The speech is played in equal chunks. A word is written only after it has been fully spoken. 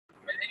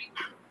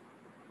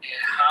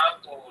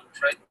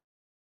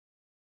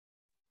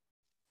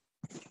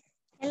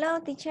Hello,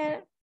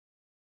 teacher.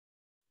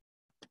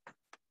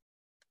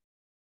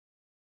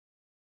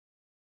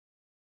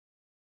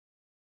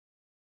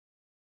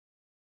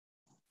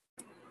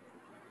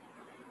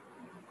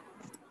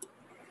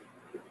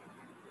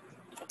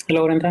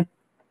 Hello, Brenda.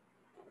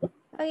 How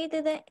are you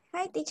today?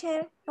 Hi,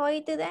 teacher. How are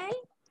you today?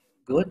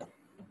 Good.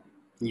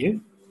 You?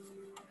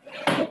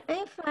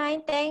 I'm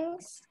fine,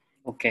 thanks.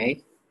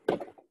 Okay.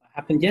 What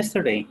happened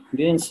yesterday?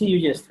 Didn't see you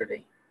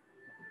yesterday.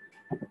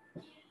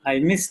 I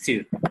missed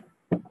you.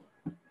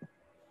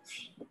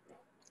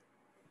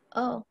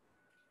 Oh,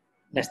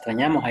 La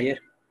extrañamos ayer.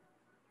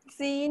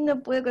 sí,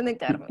 no pude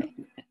conectarme.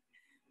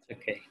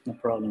 Okay, no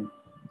problem.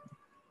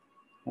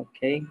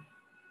 Okay.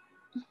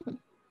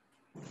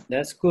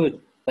 That's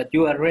good. But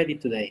you are ready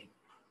today.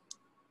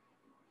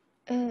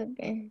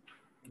 Okay.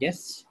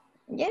 Yes?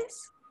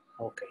 Yes.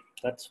 Okay,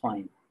 that's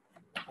fine.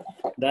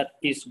 That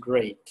is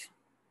great.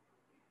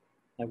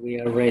 That we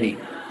are ready.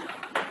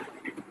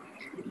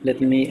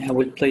 I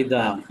will play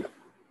the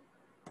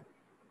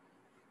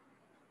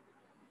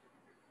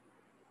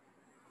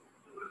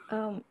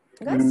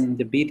Gus?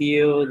 the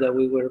video that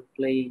we were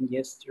playing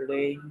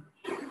yesterday.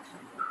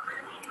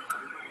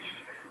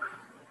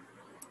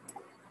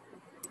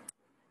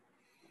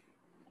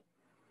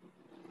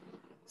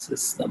 This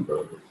is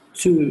number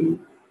 2.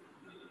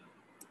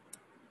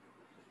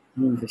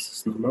 And this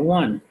is number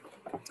 1.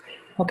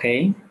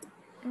 Okay.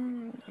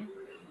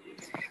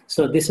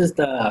 So this is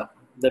the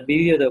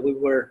video that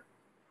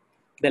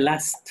the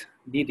last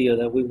video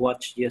that we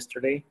watched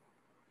yesterday.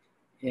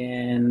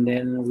 And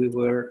then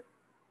we're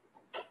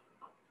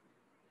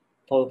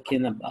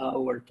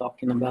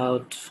talking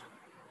about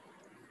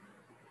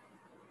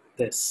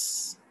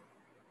this.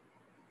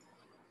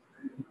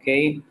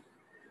 Okay.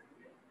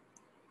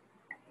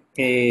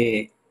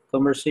 A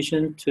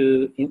conversation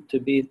to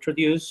be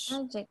introduced.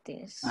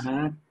 Adjectives.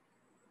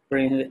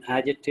 Bring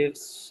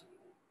adjectives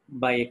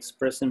by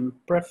expressing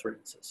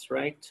preferences,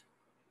 right?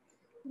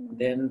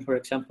 Then, for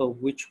example,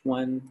 which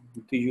one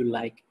do you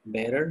like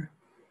better?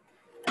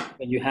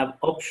 When you have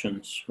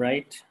options,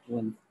 right?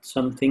 When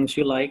some things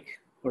you like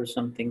or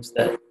some things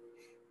that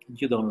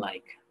you don't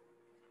like.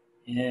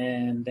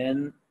 And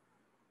then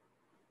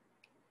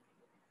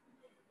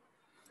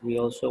we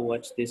also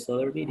watch this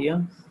other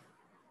video.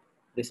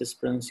 This is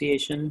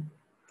pronunciation.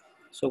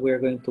 So we're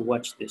going to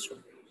watch this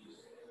one.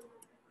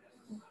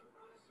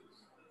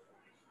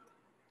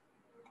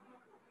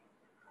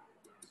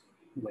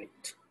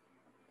 Wait.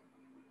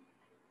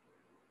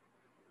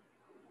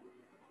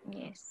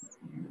 Yes.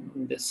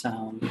 The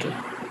sound.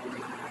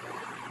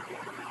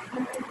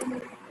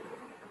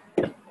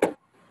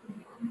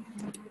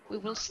 We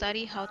will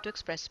study how to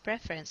express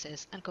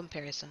preferences and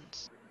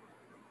comparisons.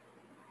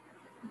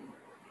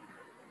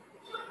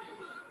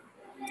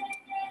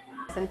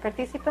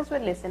 Participants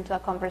will listen to a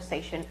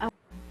conversation.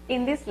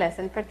 In this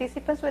lesson,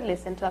 participants will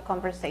listen to a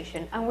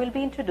conversation and will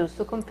be introduced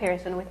to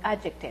comparison with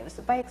adjectives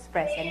by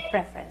expressing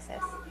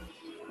preferences.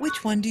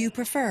 Which one do you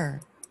prefer?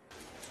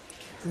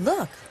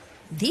 Look,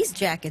 these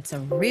jackets are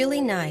really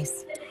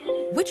nice.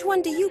 Which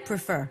one do you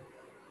prefer?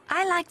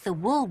 I like the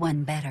wool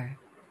one better.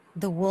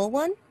 The wool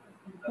one?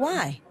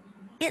 Why?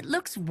 It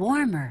looks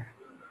warmer.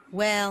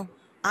 Well,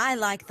 I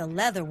like the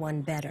leather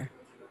one better.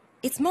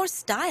 It's more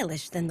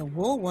stylish than the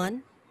wool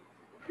one.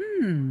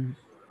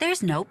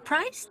 There's no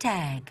price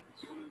tag.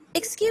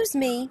 Excuse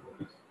me,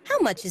 how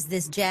much is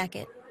this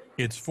jacket?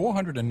 It's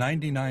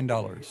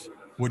 $499.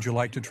 Would you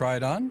like to try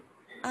it on?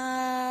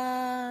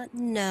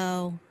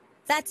 No.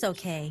 That's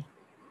okay.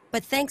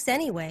 But thanks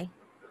anyway.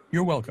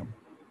 You're welcome.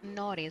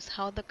 Notice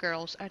how the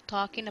girls are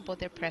talking about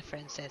their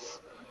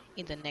preferences.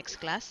 In the next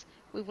class,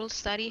 we will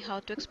study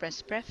how to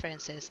express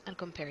preferences and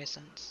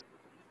comparisons.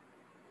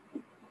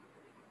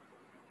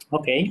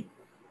 Okay.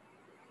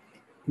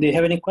 Do you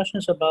have any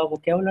questions about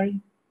vocabulary?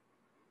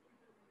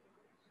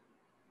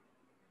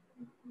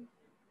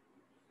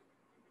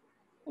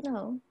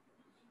 No.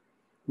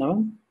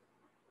 No?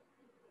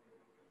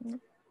 No.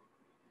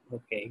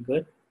 Okay,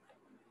 good.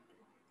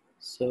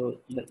 So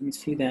let me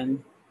see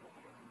then.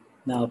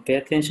 Now pay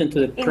attention to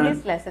the In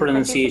this lesson,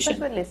 pronunciation. participants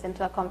will listen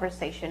to a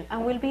conversation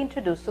and will be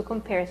introduced to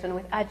comparison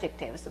with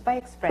adjectives by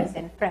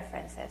expressing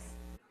preferences.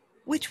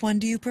 Which one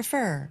do you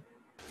prefer?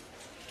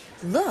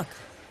 Look,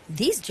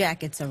 these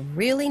jackets are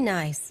really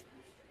nice.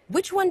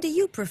 Which one do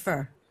you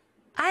prefer?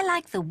 I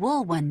like the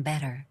wool one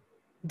better.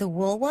 The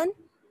wool one?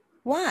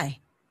 Why?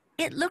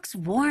 It looks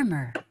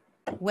warmer.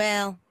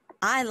 Well,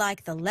 I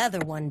like the leather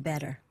one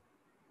better.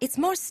 It's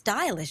more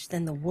stylish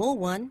than the wool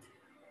one.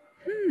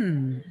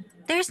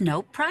 There's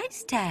no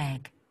price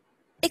tag.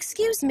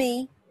 Excuse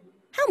me,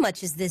 how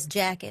much is this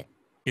jacket?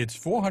 It's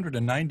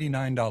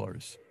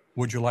 $499.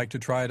 Would you like to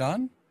try it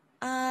on?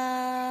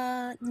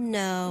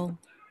 No.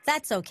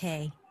 That's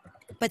okay.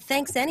 But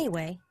thanks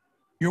anyway.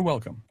 You're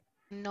welcome.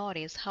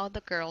 Notice how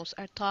the girls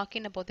are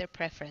talking about their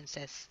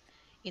preferences.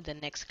 In the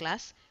next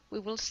class, we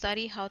will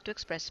study how to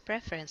express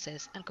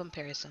preferences and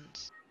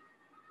comparisons.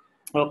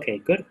 Okay,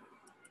 good.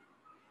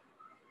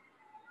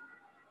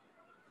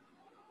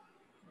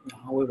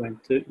 Now we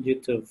went to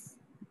YouTube.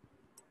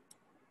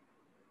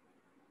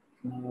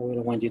 We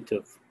don't want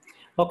YouTube.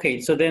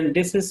 Okay, so then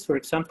this is, for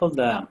example,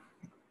 the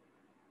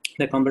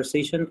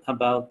conversation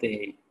about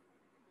the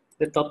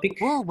topic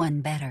Wool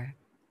one better.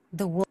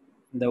 The wool.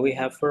 that we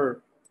have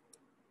for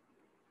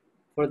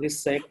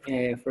this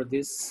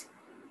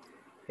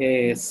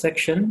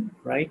section,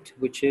 right?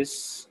 Which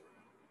is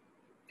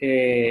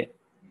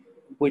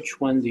which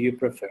one do you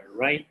prefer,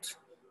 right?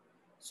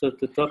 So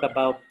to talk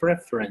about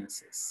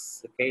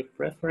preferences, okay?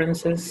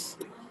 Preferences,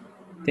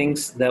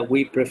 things that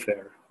we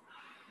prefer.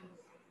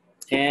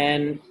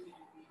 And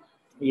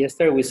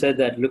yesterday we said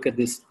that look at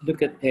this,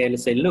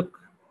 let's say, look,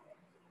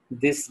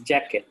 these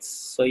jackets.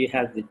 So you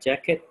have the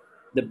jacket,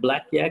 the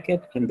black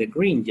jacket and the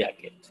green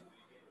jacket.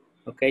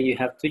 Okay, you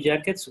have two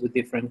jackets with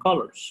different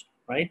colors,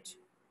 right?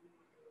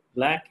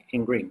 Black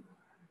and green.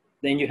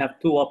 Then you have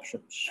two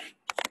options.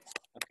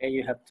 Okay,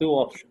 you have two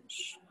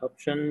options,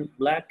 option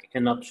black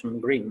and option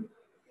green.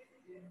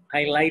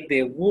 I like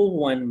the wool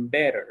one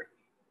better,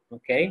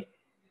 okay?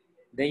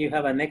 Then you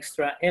have an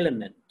extra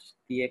element.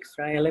 The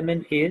extra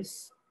element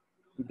is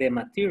the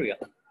material,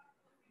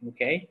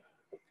 okay?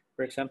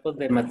 For example,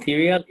 the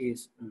material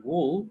is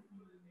wool,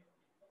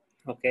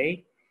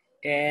 okay?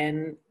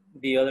 And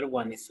the other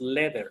one is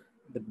leather.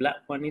 The black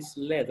one is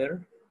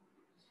leather,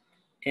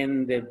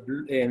 and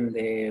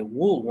the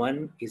wool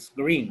one is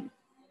green.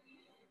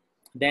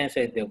 Then I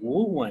said the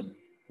wool one,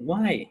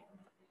 why?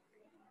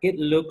 It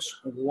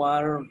looks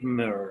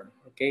warmer,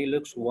 okay? It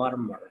looks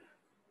warmer.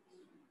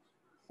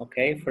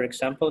 Okay, for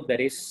example, that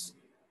is,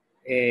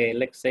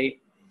 let's say,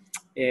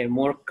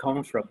 more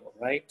comfortable,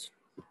 right?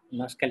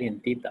 Más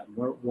calientita,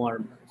 more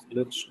warmer, it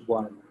looks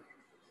warmer.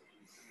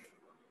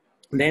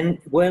 Then,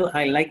 well,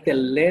 I like the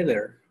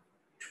leather.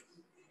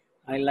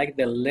 I like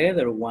the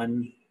leather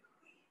one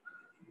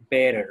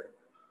better.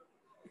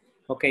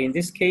 Okay, in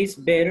this case,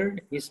 better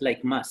is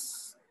like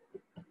más.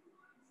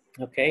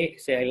 Okay,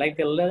 so I like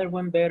the leather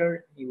one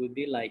better, it would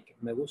be like,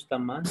 me gusta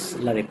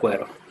más la de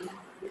cuero.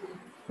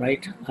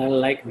 Right? I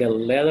like the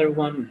leather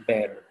one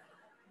better.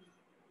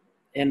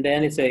 And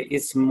then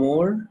it's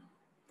more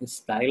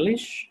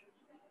stylish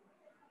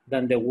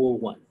than the wool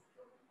one.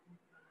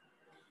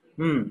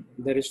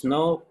 There is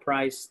no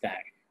price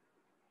tag.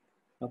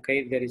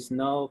 Okay, there is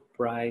no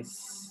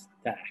price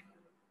tag.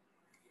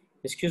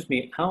 Excuse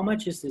me, how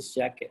much is this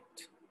jacket?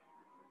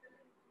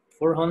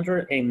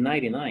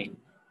 $499.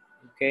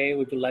 Okay,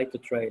 would you like to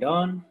try it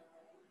on?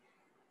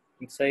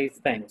 And say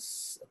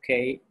thanks,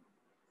 okay.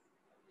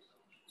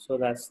 So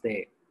that's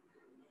the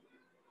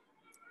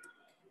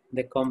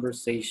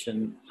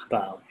conversation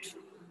about,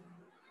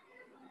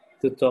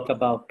 to talk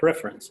about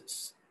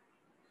preferences.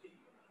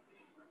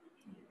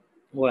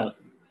 Well,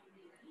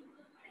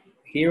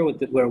 here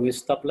with where we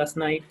stopped last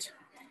night,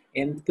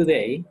 and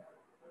today,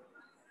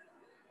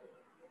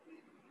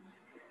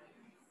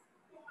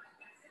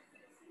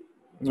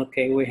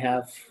 okay, we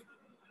have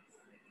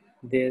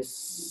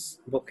this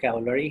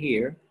vocabulary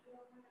here.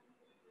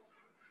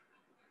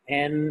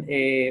 And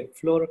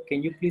Flor,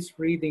 can you please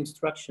read the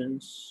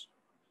instructions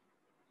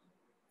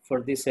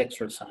for this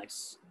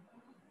exercise?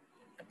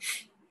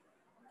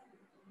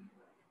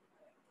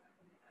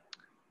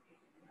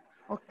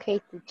 Okay,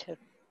 teacher.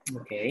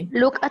 Okay.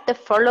 Look at the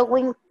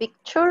following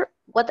picture.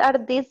 What are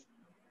these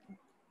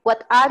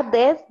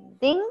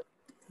things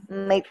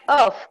made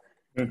of?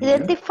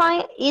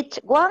 Identify each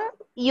one.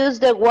 Use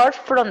the words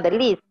from the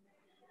list.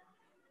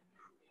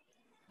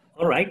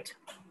 All right.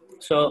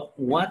 So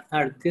what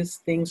are these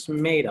things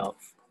made of?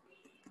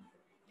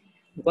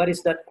 What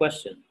is that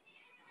question?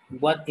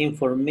 What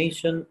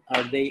information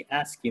are they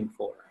asking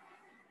for?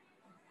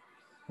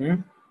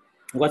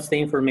 What's the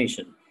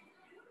information?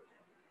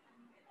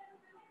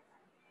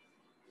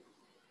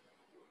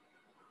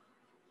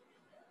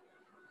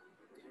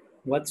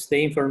 What's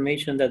the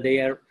information that they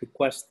are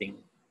requesting?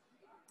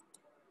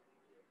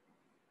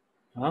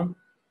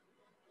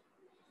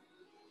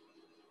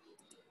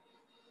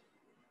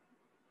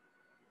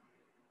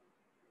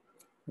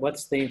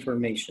 What's the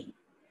information?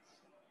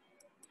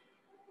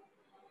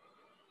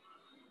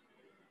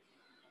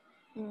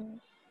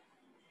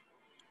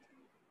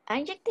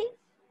 Adjective.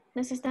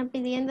 Nos están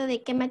pidiendo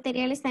de qué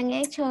material están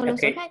hechos los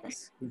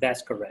objetos.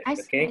 That's correct,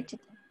 okay?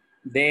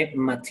 The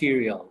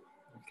material,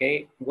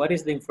 okay? What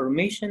is the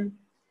information?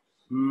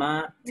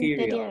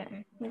 Material.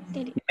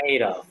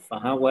 Made of.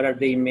 What are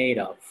they made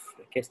of?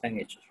 ¿Qué están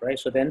hechos, right?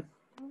 So then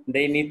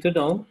they need to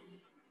know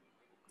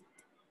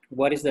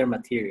what is their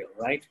material,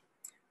 right?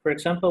 For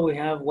example, we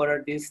have what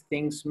are these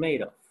things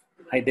made of?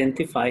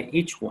 Identify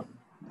each one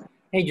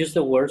and use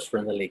the words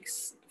from the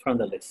list.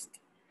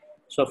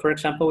 So for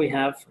example, we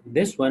have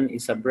this one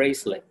is a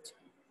bracelet.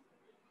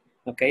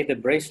 Okay, the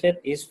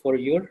bracelet is for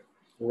your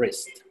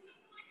wrist.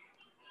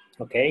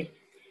 Okay,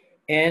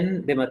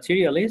 and the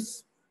material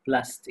is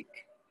plastic.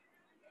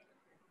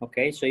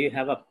 Okay, so you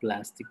have a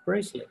plastic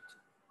bracelet.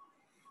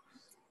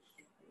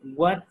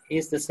 What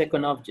is the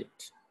second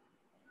object?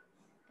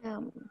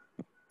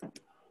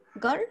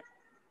 Gold?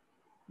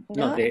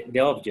 No, the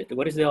object.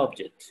 What is the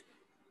object?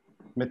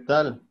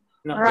 Metal.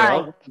 No,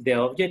 right. the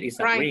object is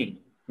a ring.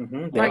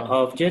 The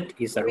object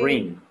is a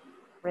ring.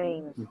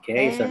 Ring.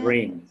 Okay, it's a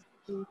ring.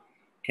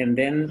 And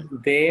then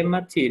the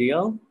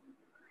material.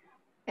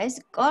 Es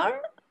gold.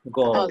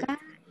 Gold. Acá.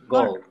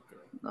 Gold.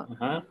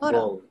 Oro.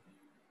 Gold.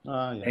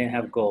 Ah, yeah. They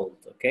have gold,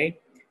 okay?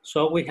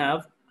 So we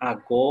have a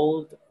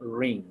gold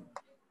ring,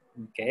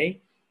 okay?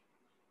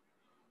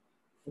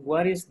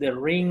 What is the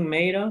ring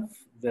made of?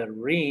 The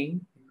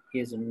ring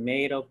is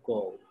made of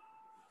gold.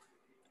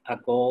 A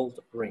gold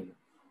ring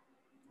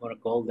or a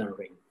golden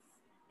ring.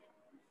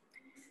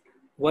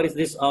 What is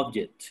this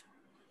object?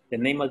 The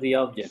name of the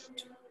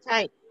object?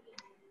 Tie.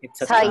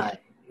 It's a tie.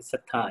 It's a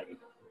tie,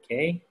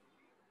 okay?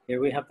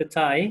 Here we have the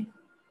tie.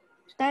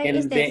 Tie And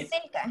is the the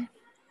silk.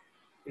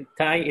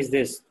 tie is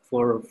this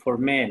for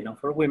men or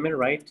for women,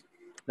 right?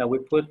 That we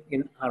put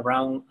in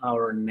around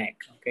our neck,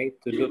 okay?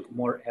 To look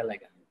more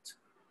elegant,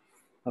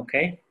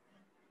 okay?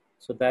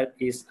 So that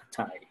is a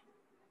tie.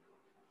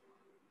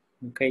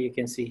 Okay, you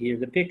can see here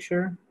the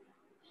picture.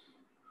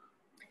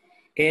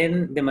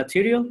 And the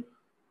material?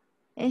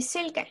 Es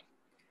silk.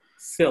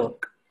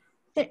 Silk.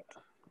 Silk.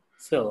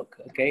 Silk,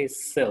 okay,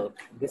 silk.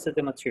 This is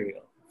the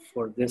material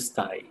for this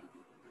tie.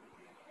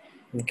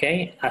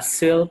 Okay, a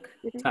silk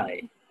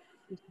tie.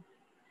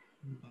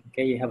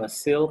 Okay, you have a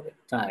silk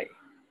tie.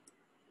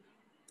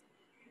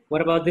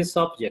 What about this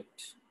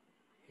object?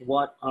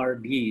 What are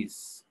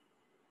these?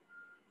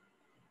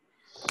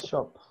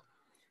 Shop.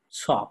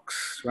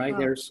 Socks, right?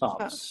 They're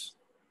socks.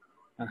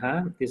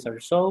 These are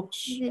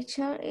socks. The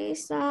shirt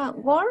is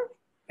gold.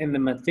 And the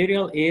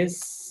material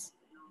is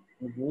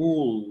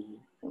wool.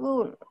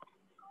 Wool.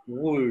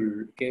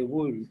 Wool, okay,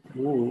 wool,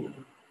 wool.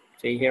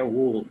 Say here,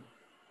 wool.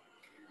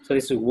 So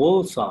this is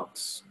wool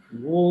socks,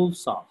 wool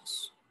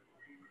socks,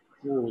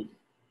 wool.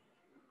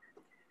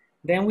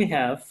 Then we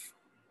have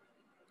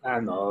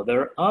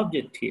another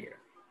object here.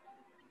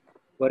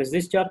 What is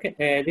this jacket?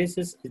 This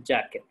is a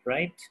jacket,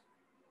 right?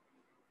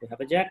 We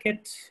have a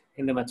jacket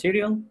in the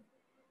material.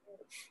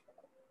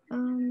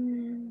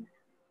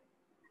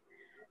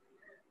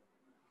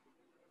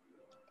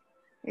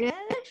 Leather.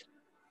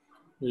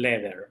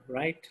 Leather,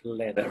 right?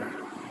 Leather.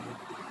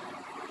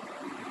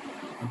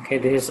 Okay,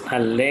 this is a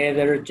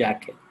leather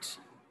jacket.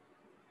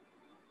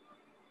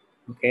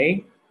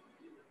 Okay.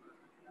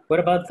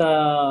 What about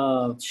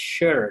the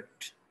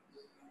shirt?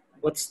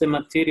 What's the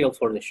material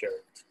for the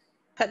shirt?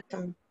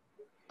 Cotton.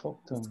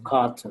 It's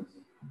cotton.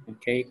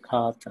 Okay,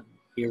 cotton.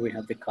 Here we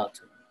have the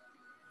cotton.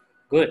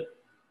 Good.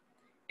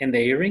 And the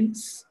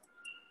earrings?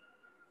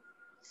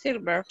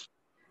 Silver.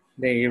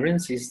 The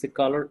earrings is the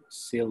color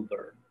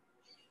silver.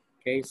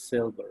 Okay,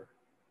 silver.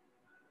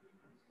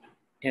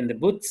 And the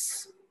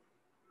boots?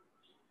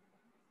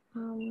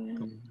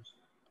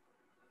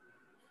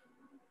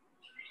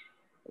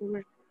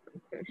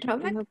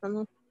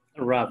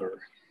 Robert.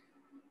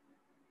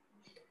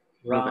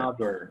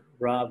 Rubber.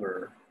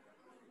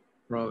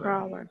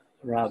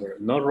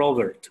 Not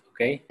Robert,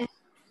 okay?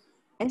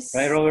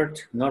 Right,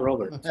 Robert? Not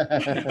Robert.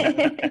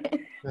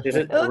 This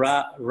is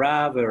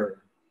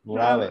rubber.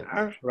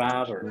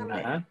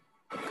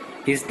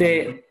 Is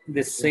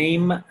the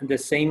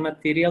same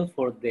material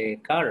for the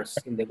cars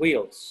in the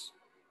wheels.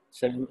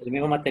 Es el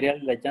mismo material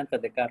de las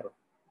llantas de carro,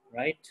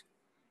 right?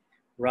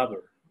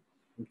 Rubber.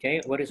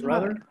 Okay, what is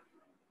rubber?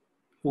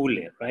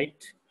 Hule,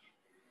 right?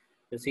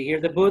 You see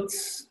here the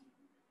boots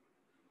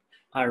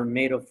are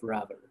made of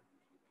rubber.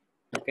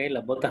 Okay,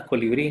 las botas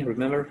colibrí,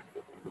 remember?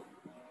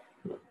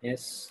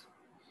 Yes,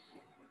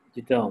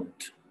 you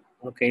don't.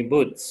 Okay,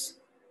 boots.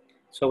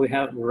 So we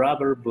have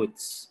rubber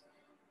boots.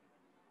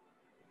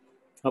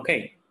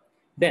 Okay,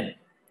 then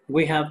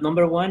we have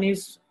number one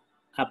is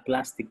a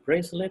plastic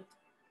bracelet.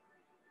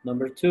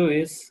 Number two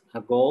is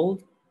a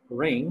gold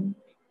ring.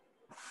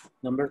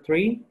 Number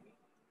three,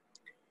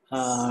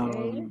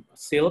 a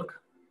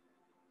silk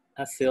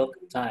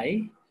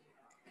tie.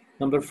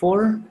 Number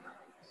four,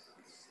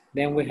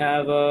 then we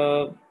have,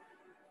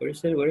 where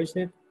is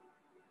it?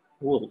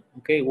 Wool,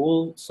 okay,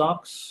 wool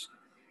socks.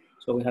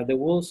 So we have the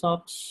wool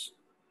socks.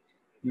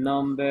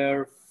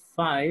 Number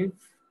five,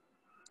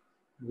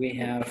 we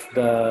have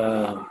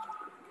the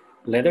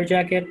leather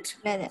jacket.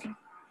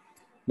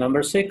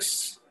 Number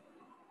six,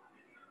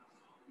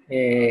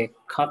 a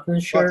cotton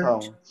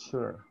shirt.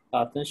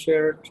 Cotton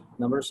shirt.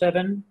 Number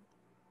seven,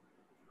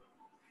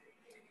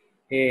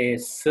 a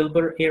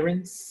silver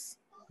earrings.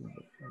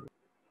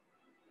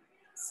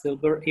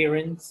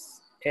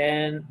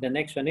 And the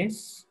next one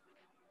is,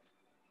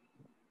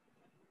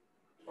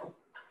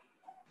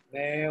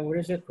 where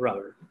is it?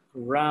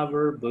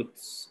 Rubber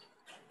boots.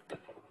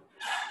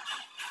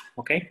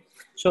 Okay,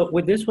 so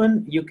with this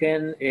one, you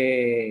can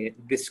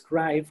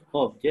describe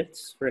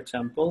objects. For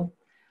example,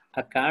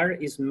 a car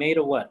is made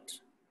of what?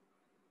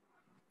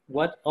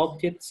 What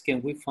objects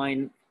can we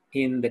find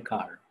in the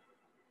car?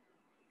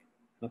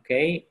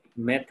 Okay,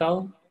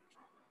 metal,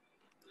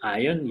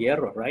 iron,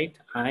 hierro, right?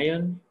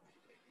 Iron,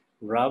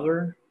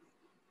 rubber,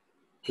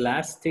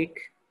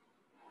 plastic,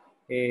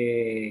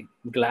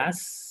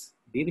 glass,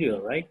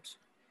 vidrio, right?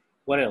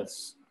 What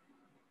else?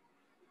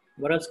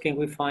 What else can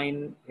we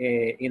find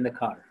in the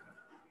car?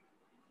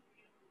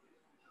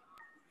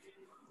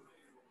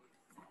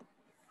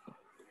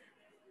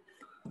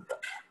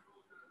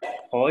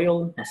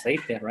 Oil,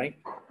 aceite, right?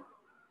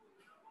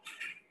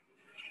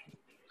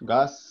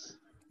 Gas.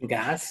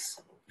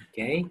 Gas,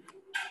 okay.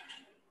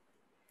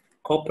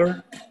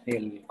 Copper,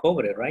 el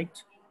cobre,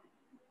 right?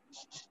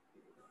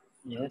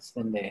 Yes,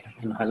 and the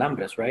los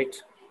alambres, right?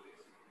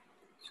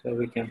 So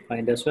we can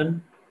find this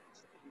one.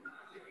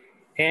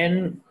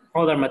 And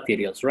other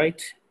materials,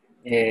 right?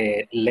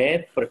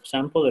 Lead, for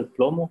example, el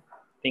plomo,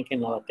 think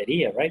en la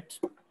batería, right?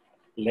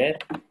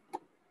 Lead.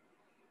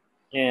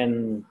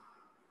 And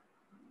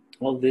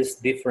all these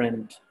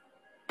different,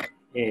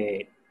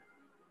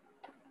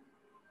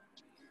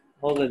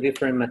 all the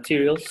different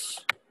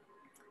materials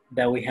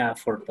that we have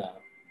for the,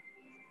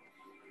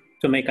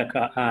 to make a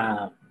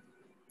car.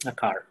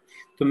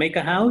 To make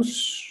a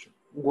house,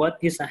 what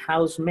is a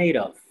house made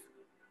of?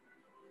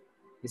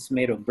 It's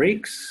made of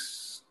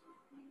bricks,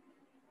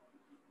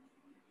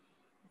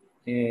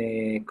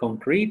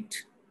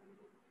 concrete.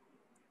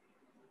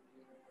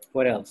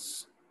 What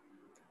else?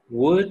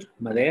 Wood,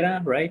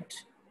 madera, right?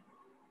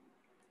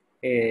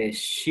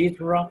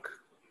 Sheetrock,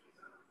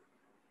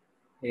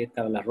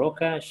 tabla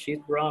roca,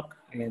 sheetrock,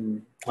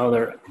 and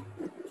other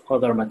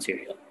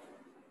material.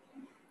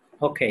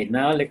 Okay,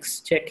 now let's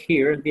check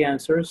here the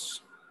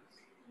answers.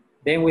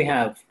 Then we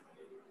have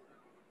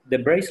the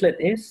bracelet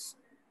is,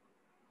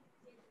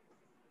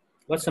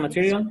 what's the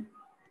material?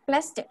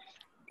 Plastic.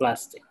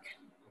 Plastic,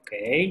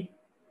 okay.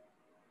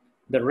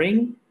 The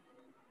ring?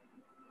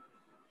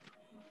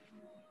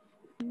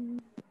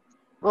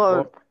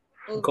 Gold.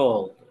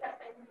 Gold.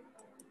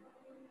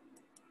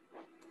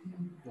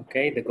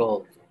 Okay, the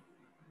gold.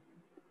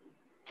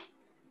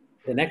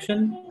 The next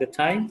one, the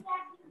tie?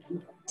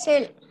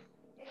 Silk.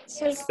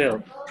 Silk.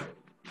 Silk.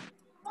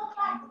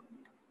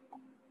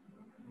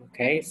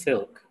 Okay,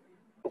 silk.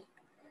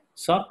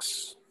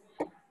 Socks?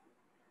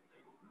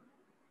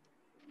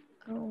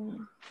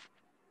 Wool.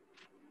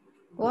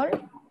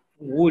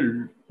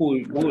 Wool,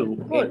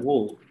 okay,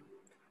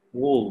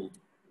 wool.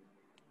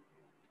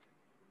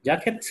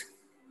 Jacket?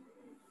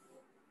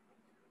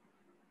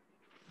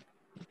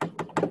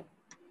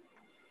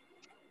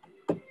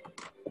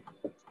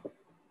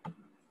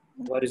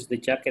 What is the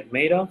jacket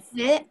made of?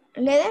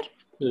 Leather.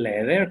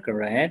 Leather,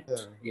 correct.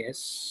 Leather.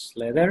 Yes,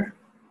 leather.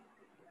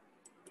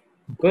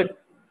 Good.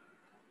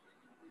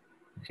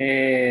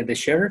 The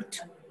shirt?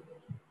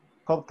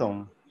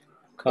 Cotton.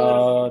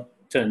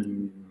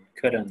 Cotton.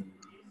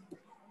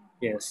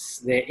 Yes,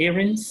 the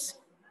earrings?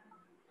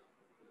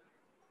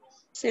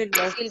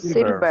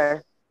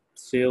 Silver.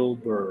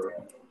 Silver.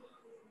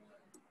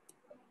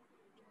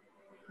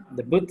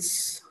 The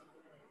boots?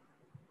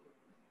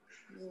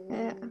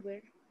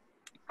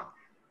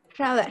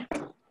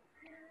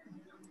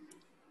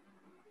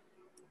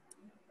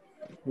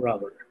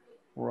 Rubber.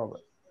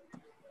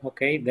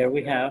 Okay, there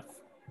we have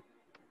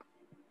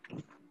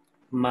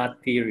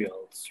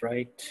materials,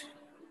 right?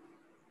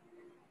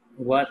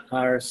 What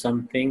are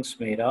some things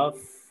made of?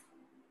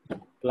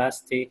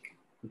 Plastic,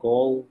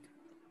 gold,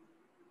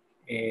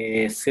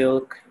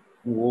 silk,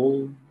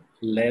 wool,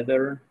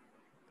 leather,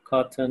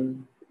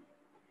 cotton,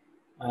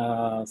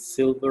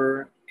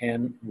 silver,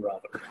 and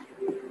rubber.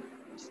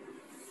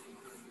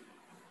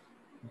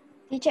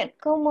 Teacher,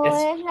 ¿cómo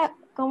es la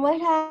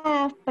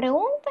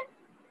pregunta?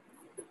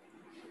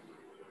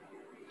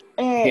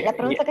 La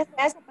pregunta que se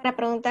hace para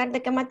preguntar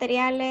de qué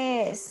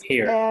materiales.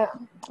 Here.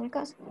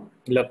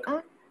 Look.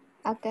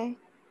 Okay.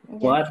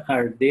 What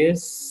are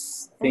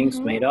these things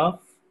made of?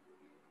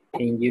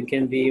 And you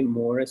can be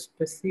more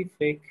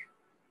specific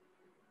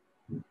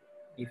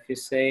if you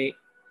say,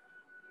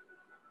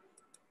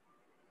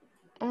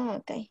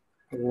 okay.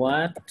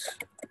 What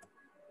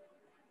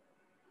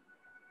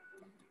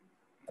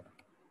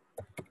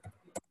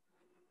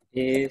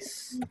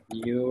is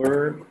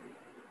your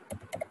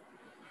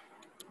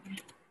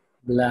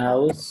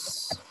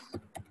blouse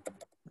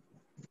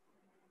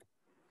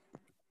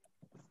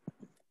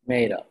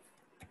made of?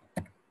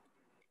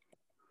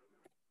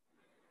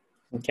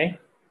 Okay.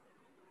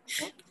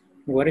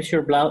 What is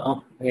your blouse?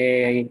 Oh,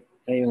 hay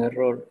un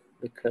error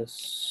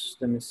because,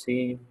 let me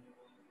see.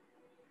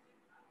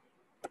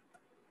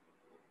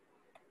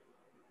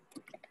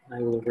 I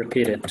will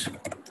repeat it.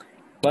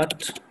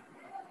 What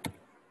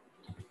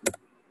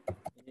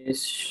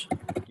is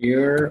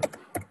your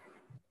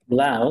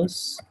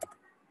blouse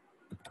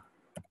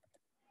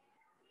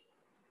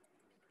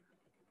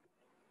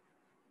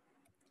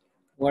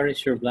What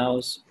is your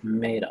blouse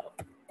made of?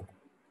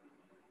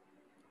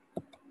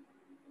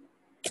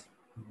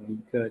 Very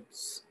good.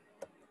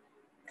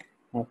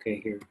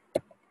 Okay, here.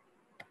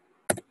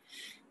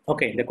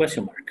 Okay, the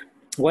question mark.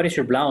 What is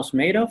your blouse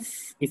made of?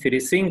 If it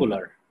is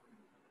singular.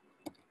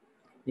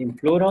 In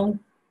plural,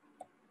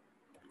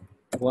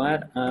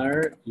 what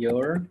are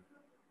your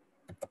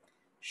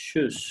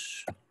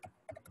shoes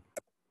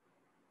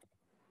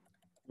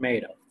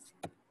made of?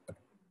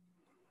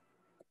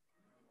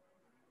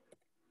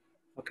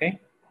 Okay.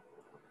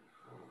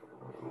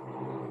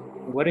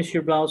 What is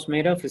your blouse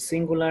made of is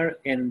singular,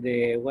 and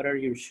the what are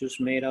your shoes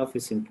made of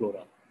is in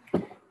plural.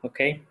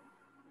 Okay.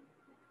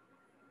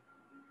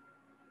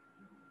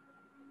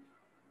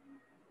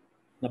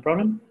 No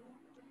problem?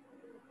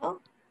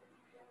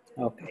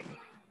 Okay.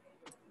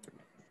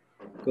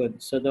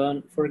 Good. So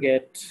don't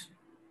forget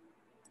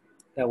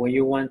that when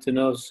you want to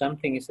know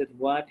something, is it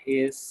what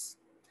is,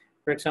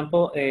 for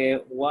example,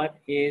 what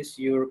is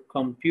your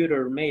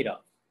computer made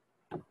of?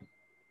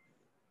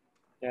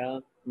 Yeah,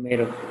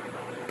 made of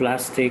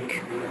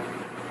plastic,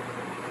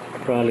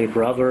 probably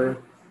rubber,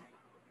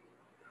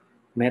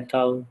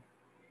 metal.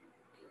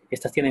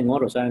 Estas tienen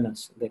oro, ¿saben?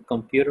 Las de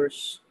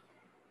computers,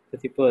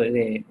 este tipo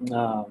de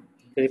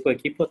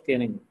equipos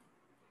tienen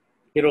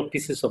little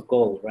pieces of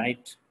gold,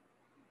 right?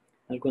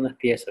 Algunas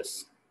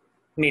piezas,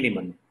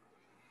 minimum.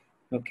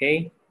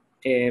 Okay,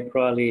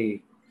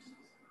 probably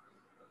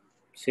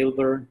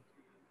silver,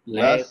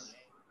 lead,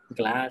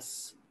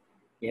 glass.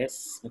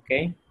 Yes,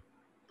 okay.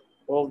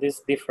 All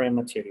these different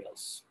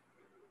materials.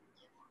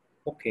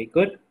 Okay,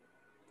 good.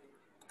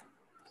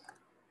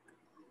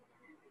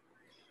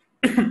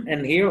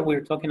 And here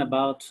we're talking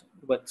about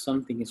what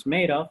something is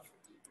made of.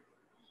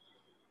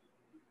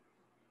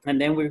 And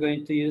then we're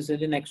going to use in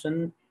the next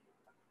one,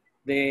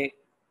 the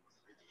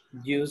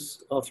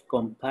use of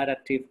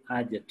comparative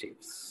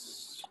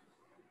adjectives.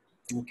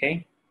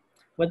 Okay,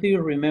 what do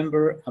you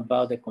remember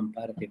about the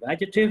comparative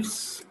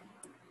adjectives?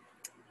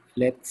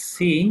 Let's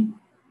see.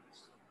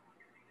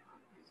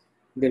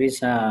 There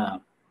is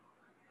a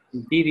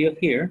video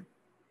here.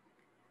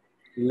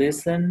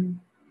 Listen,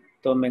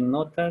 tomen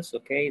notas,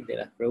 okay, de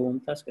las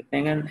preguntas que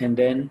tengan, and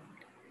then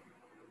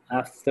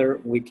after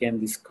we can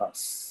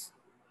discuss.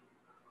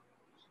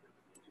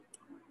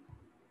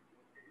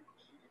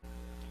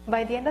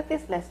 By the end of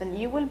this lesson,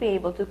 you will be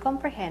able to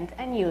comprehend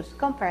and use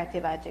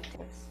comparative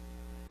adjectives.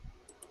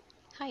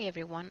 Hi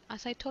everyone,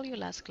 as I told you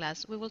last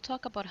class, we will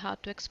talk about how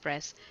to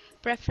express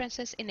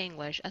preferences in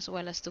English as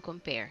well as to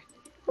compare.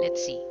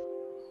 Let's see.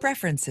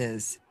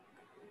 Preferences.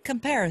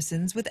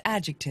 Comparisons with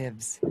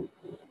adjectives.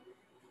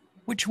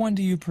 Which one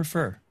do you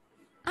prefer?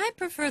 I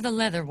prefer the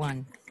leather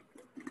one.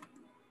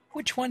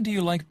 Which one do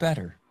you like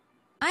better?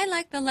 I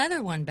like the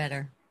leather one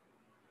better.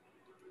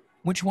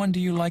 Which one do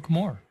you like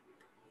more?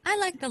 I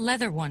like the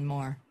leather one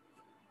more.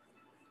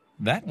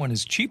 That one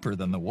is cheaper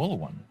than the wool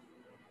one.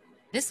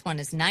 This one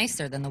is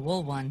nicer than the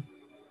wool one.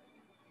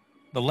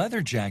 The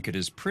leather jacket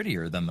is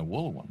prettier than the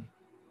wool one.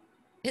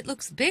 It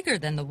looks bigger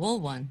than the wool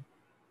one.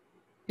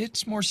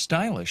 It's more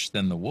stylish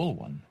than the wool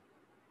one.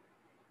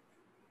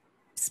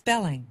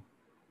 Spelling.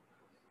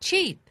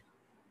 Cheap,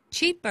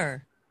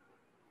 cheaper.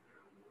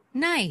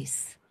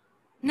 Nice,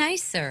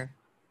 nicer.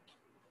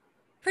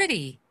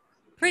 Pretty,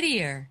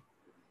 prettier.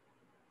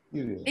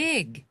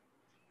 Big,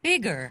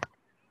 bigger.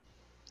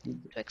 To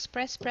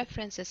express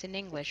preferences in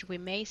English, we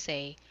may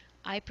say,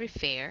 I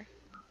prefer,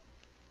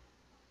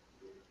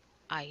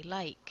 I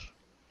like.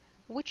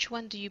 Which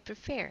one do you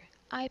prefer?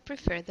 I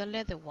prefer the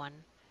leather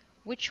one.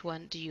 Which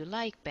one do you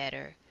like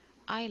better?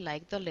 I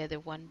like the leather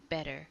one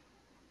better.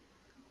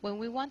 When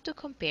we want to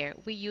compare,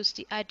 we use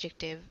the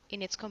adjective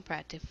in its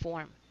comparative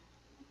form.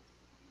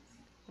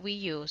 We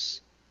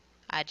use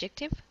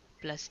adjective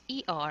plus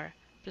er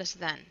plus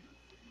than.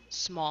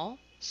 Small,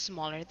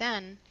 smaller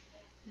than.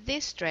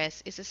 This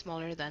dress is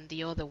smaller than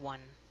the other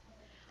one.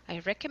 I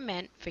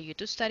recommend for you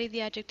to study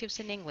the adjectives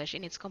in English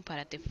in its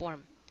comparative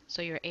form,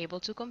 so you're able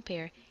to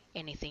compare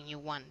anything you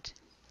want.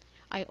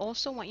 I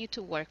also want you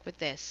to work with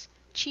this: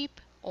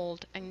 cheap,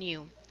 old, and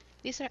new.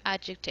 These are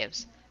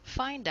adjectives.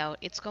 Find out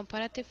its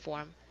comparative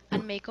form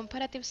and make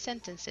comparative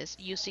sentences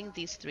using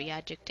these three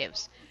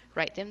adjectives.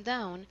 Write them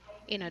down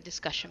in a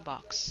discussion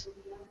box.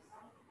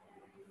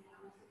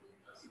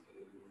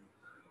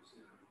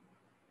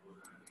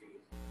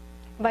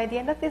 By the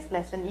end of this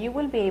lesson, you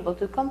will be able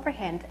to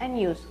comprehend and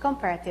use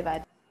comparative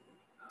adjectives.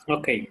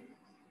 Okay.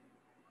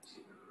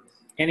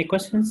 Any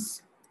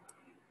questions?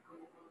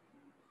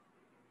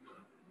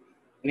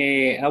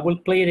 I will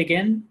play it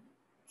again.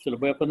 Se lo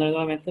voy a poner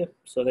nuevamente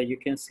so that you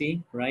can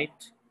see, right?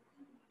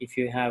 If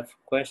you have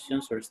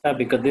questions or stuff,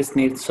 because this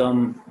needs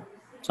some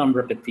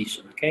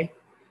repetition, okay?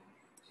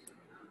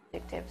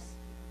 Adjectives.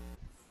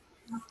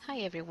 Hi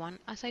everyone,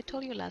 as I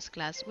told you last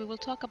class, we will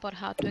talk about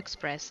how to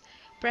express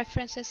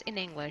preferences in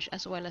English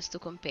as well as to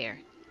compare.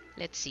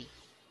 Let's see.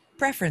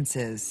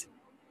 Preferences.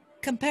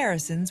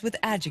 Comparisons with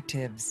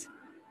adjectives.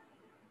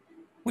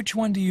 Which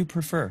one do you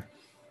prefer?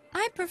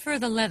 I prefer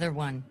the leather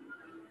one.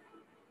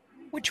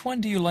 Which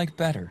one do you like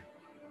better?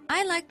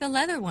 I like the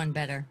leather one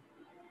better.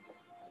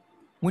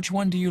 Which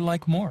one do you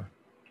like more?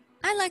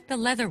 I like the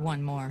leather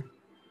one more.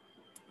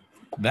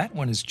 That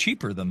one is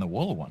cheaper than the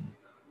wool one.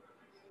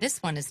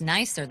 This one is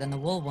nicer than the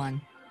wool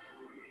one.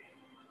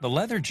 The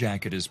leather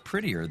jacket is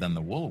prettier than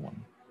the wool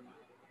one.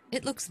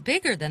 It looks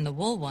bigger than the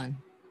wool one.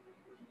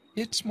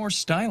 It's more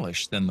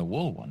stylish than the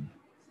wool one.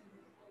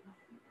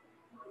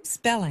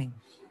 Spelling.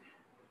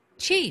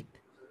 Cheap,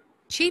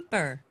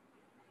 cheaper.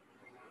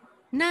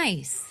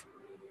 Nice,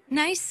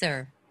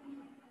 nicer.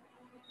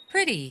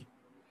 Pretty,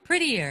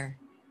 prettier.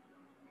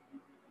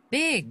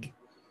 Big,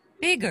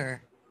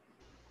 bigger.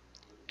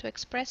 To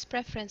express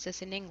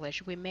preferences in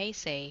English, we may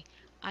say,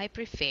 I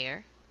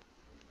prefer,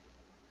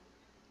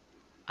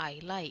 I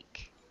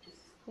like.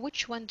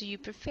 Which one do you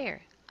prefer?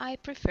 I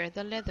prefer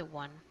the leather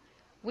one.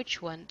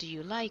 Which one do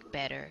you like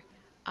better?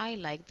 I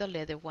like the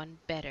leather one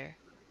better.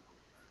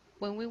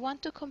 When we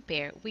want to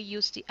compare, we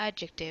use the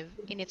adjective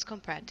in its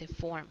comparative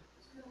form.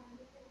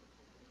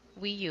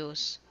 We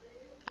use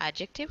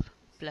adjective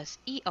plus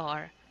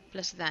er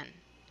plus than.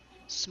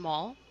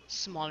 Small,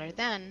 smaller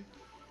than.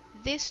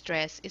 This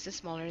dress is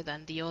smaller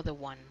than the other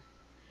one.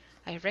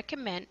 I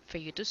recommend for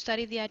you to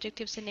study the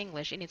adjectives in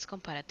English in its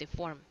comparative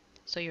form,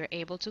 so you're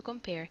able to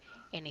compare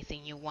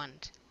anything you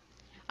want.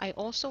 I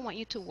also want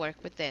you to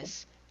work with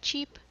this: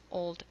 cheap,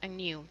 old, and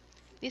new.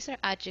 These are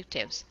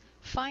adjectives.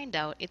 Find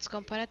out its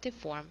comparative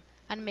form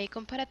and make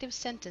comparative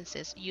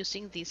sentences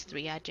using these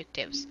three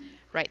adjectives.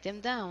 Write them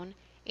down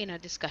in our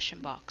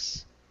discussion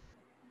box.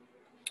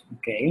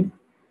 Okay.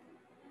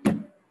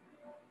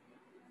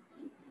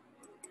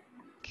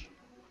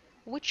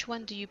 Which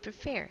one do you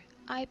prefer?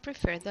 I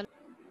prefer the...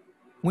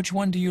 Which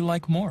one do you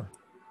like more?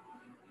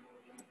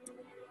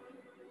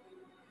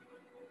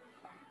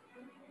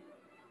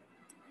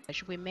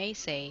 We may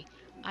say,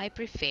 I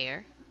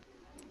prefer...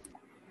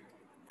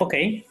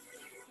 Okay.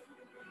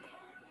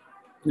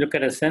 Look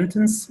at a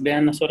sentence.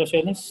 Vean las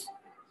oraciones.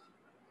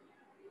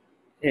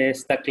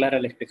 ¿Está clara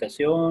la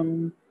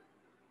explicación?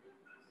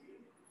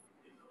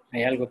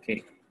 ¿Hay algo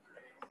que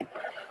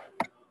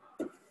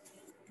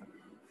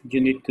you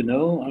need to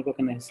know? ¿Algo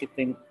que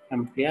necesiten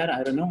ampliar?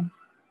 I don't know.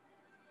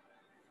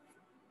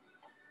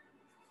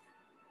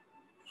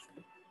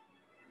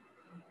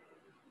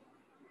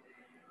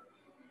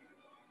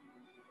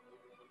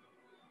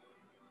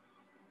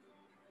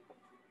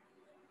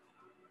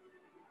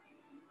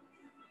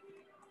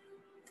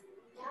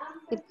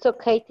 It's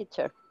okay,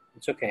 teacher.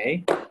 It's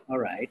okay. All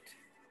right.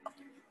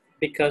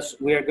 Because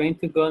we are going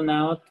to go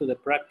now to the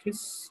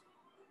practice.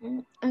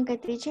 Aunque,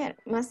 teacher,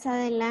 más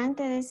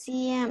adelante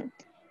decía,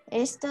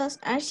 estos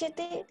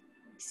adjectives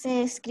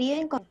se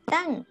escriben con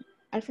tan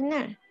al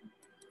final.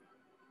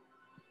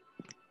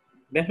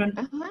 ¿Ves?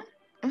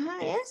 Ajá,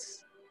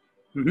 yes.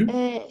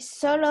 Uh-huh.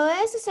 Solo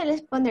eso se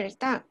les pone el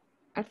tan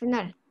al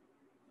final.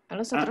 A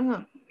los otros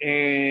no.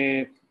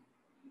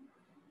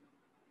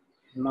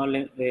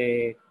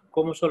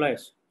 ¿Cómo solo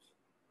eso?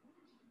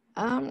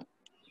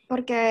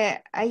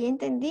 Porque ahí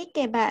entendí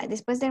que va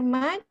después del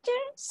major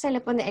se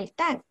le pone el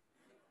tag.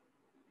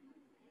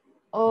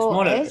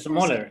 O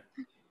smaller.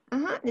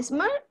 Ajá, the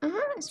small,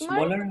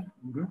 Smaller.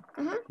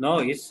 Uh-huh. No,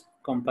 it's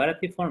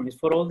comparative form. It's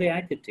for all the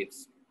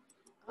adjectives.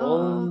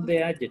 All the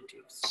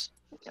adjectives.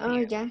 Oh,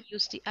 ya.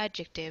 Use the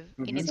adjective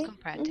in its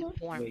comparative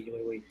form.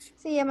 Wait.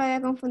 Sí, ya me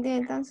había confundido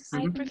entonces.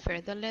 I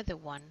prefer the leather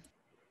one.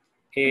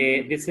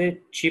 This is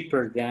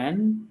cheaper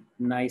than,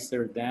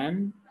 nicer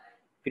than,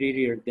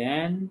 prettier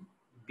than,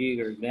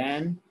 bigger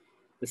than,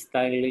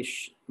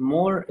 stylish,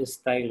 more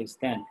stylish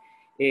than.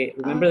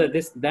 Remember that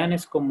this than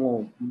es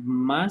como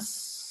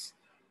más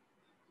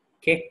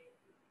que.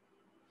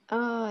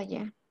 Oh,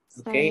 yeah.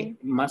 Okay,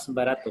 más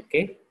barato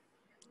que.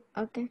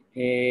 Okay.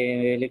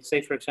 Let's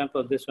say, for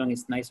example, this one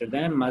is nicer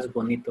than, más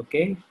bonito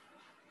que.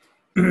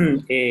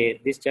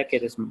 This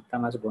jacket está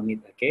más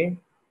bonita que.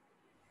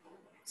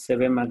 Se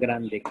ve más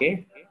grande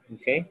que.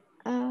 Okay.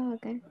 Oh,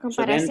 okay.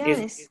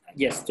 Comparaciones.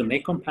 Yes, to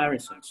make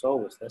comparisons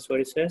always. That's what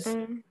it says.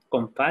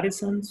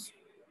 Comparisons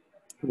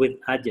with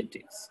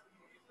adjectives.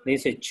 They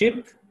say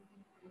cheap,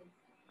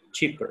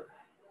 cheaper,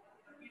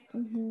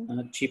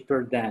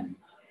 cheaper than.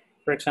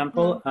 For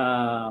example,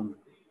 a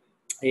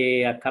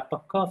cup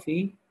of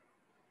coffee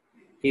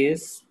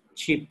is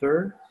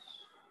cheaper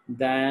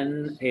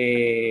than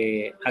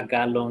a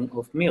gallon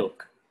of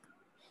milk.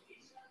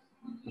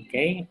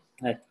 Okay,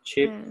 a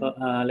cheap,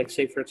 let's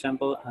say, for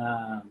example,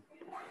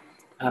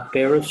 a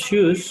pair of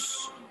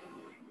shoes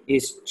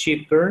is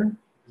cheaper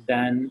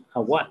than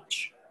a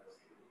watch.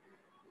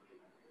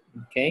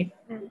 Okay.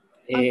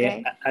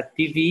 A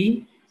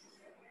TV,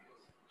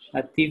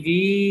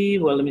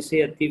 well, let me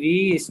see, a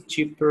TV is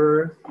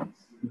cheaper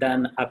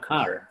than a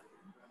car.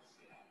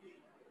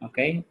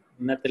 Okay.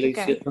 Un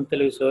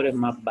televisor es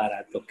más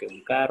barato que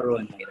un carro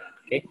en general.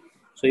 Okay.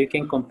 So you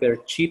can compare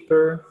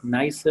cheaper,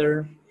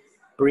 nicer,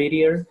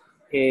 prettier.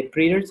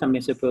 Prettier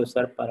también se puede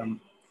usar para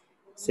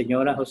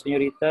señoras o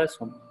señoritas,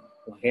 o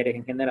mujeres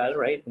en general,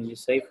 right? When you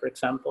say, for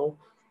example,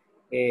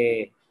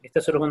 esta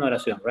es solo una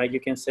oración, right? You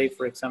can say,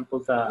 for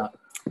example,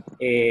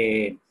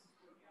 let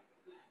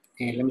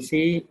me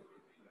see,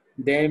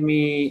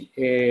 Demi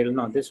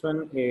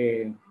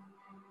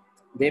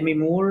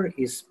Moore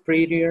is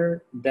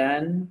prettier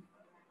than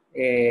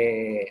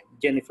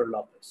Jennifer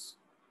Lopez.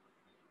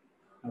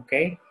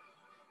 Okay?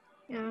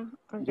 Yeah,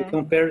 okay. You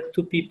compare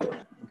two people,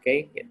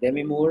 okay?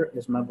 Demi Moore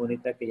es más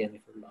bonita que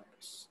Jennifer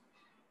Lopez,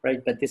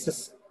 right? But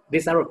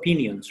these are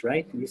opinions,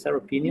 right? These are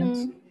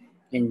opinions,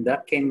 and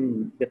that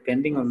can,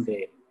 depending on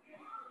the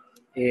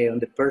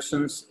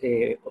person's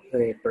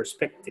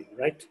perspective,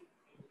 right?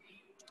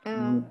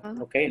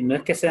 Okay, no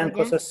es que sean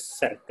cosas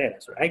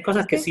certeras. Right? Hay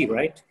cosas que sí,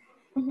 right?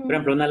 Por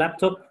ejemplo, una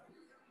laptop,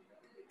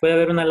 puede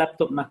haber una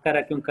laptop más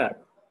cara que un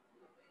carro.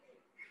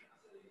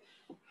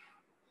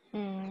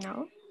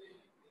 No.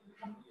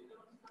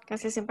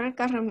 Casi siempre el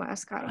carro es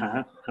más caro.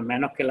 Ajá, a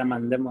menos que la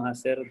mandemos a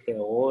hacer de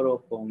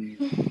oro con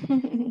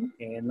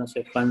no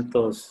sé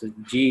cuántos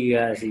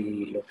gigas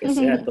y lo que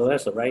sea, todo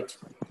eso, right?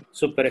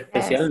 Súper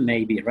especial, Yes.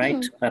 maybe,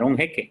 right? Para un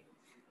jeque,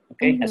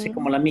 ¿ok? Así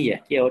como la mía,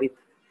 aquí ahorita,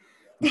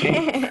 ¿ok?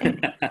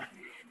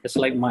 It's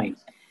like mine.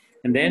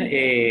 And then,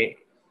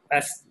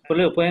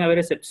 pueden haber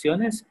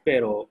excepciones,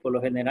 pero por lo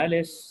general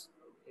es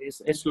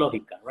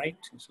lógica, right?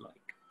 Es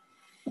lógica.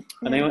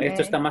 Cuando digo,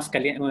 esto está más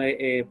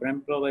caliente, por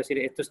ejemplo, voy a decir,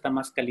 esto está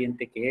más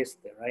caliente que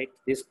este, right?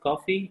 This cup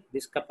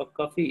of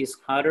coffee is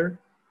hotter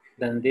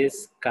than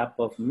this cup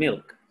of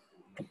milk.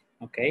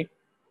 Okay?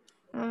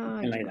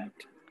 And like that.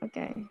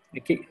 Okay.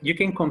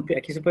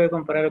 Aquí se puede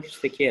comparar lo que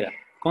usted quiera.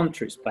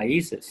 Countries,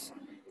 países.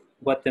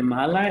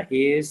 Guatemala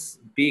is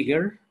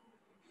bigger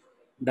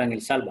than El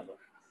Salvador.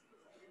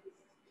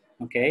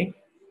 Okay?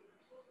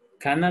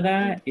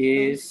 Canada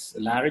is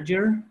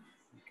larger,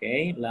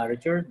 okay,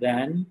 larger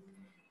than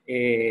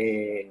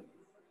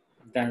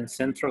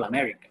Central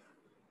America,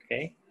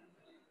 okay?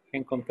 You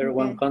can compare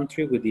one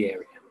country with the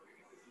area.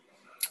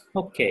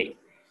 Okay.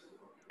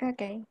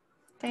 Okay,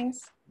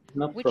 thanks.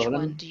 No Which problem.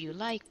 one do you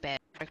like better?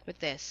 Work with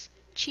this.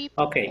 Cheap,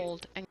 Okay.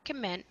 old, and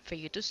recommend for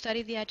you to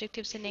study the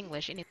adjectives in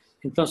English.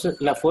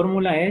 Entonces, la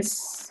fórmula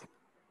es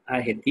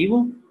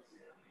adjetivo,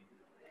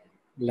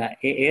 la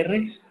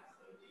ER,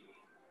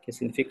 que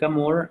significa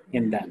more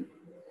and than.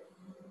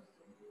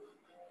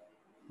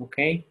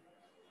 Okay?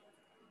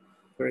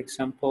 For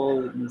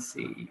example, let me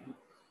see.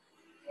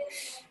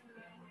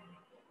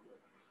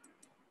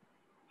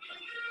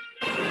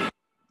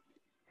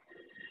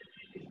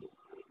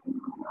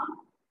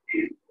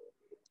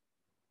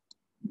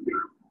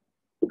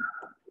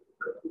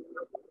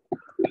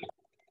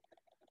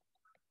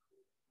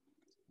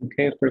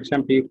 Okay, for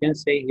example, you can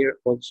say here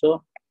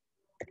also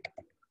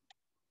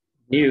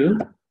new.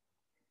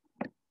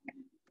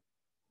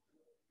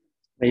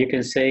 But you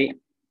can say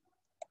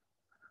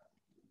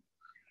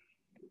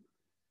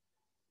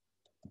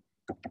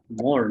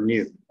more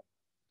new.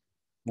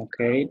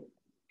 Okay.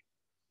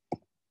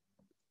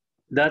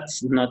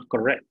 That's not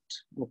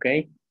correct.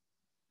 Okay.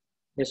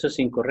 Eso es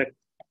incorrecto.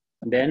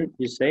 Then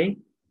you say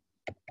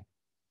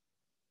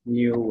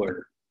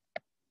newer.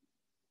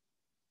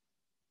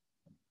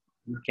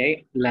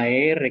 Okay. La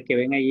R que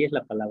ven ahí es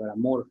la palabra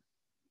more.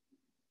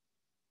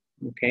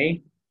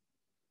 Okay.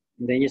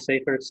 Then you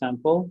say, for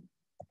example,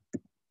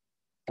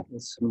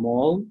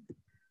 small,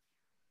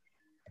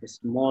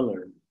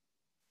 smaller.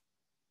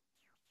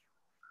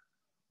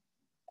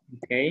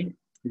 Okay.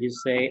 You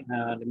say,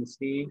 let me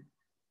see.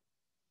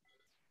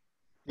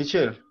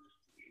 Teacher.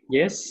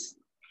 Yes.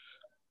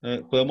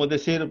 Podemos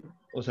decir,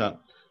 o sea,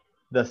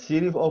 the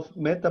city of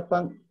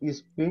Metapan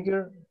is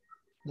bigger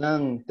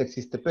than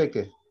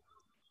Texistepeque.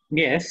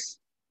 Yes.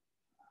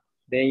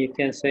 Then you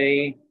can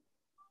say.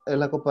 Es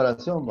la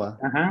comparación, va.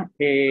 Ajá.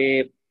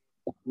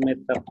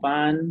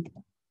 Metapan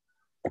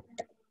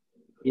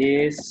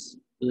is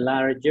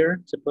larger.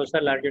 Se puede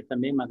usar larger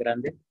también, más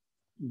grande.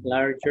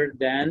 Larger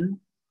than.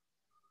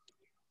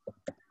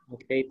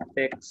 Okay,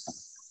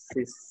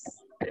 Texas.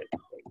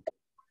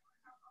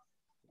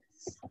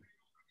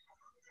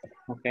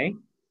 Okay.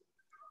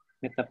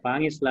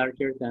 Metapan is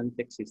larger than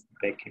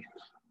Texistepeque.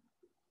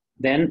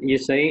 Then you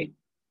say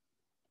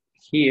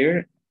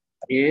here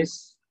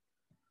is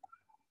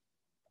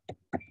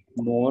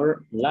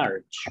more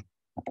large.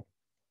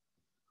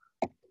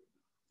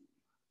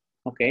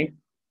 Okay.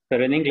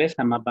 Pero en inglés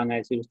jamás van a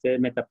decir ustedes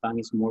Metapan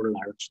is more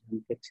large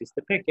than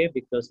Texistepeque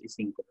because it's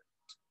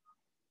incorrect.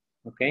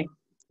 Okay.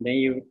 Then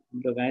you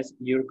guys,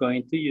 you're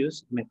going to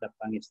use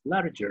Metapan is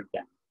larger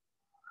than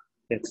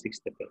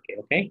Texistepeque.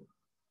 Okay.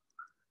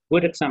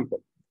 Good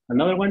example.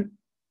 Another one.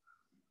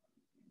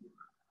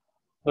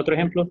 Otro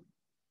ejemplo.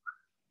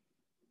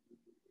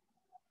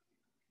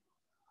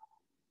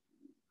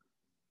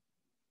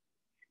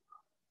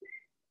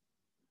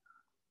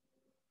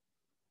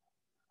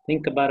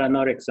 Think about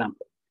another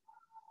example.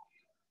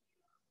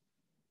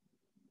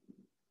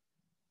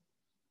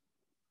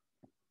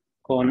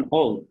 Con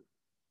all.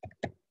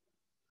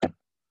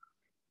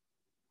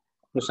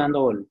 Usando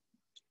all.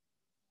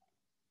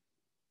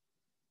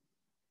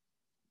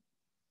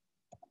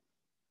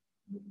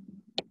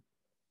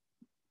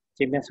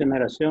 ¿Quién me hace una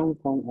oración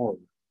con all?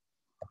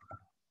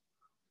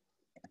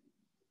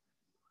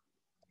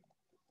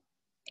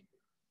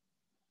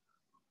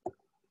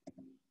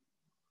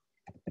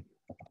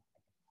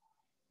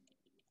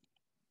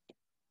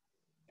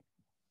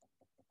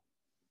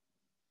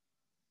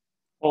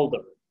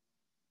 Older.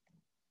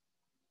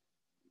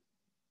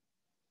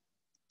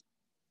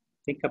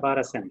 Think about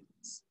a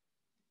sentence.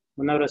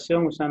 Una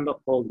oración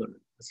usando older.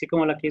 Así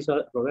como la que hizo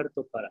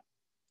Roberto para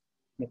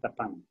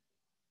Metapan.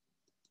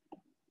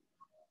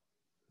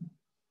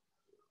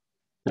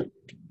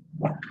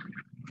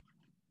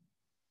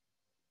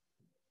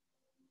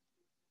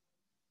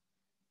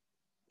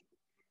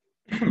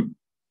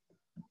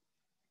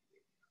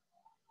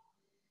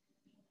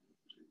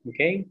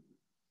 Okay.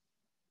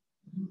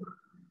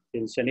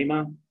 ¿Quién se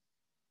anima?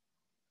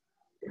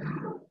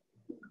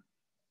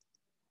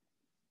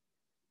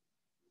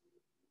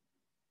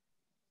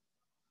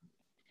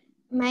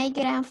 My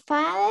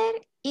grandfather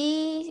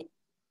is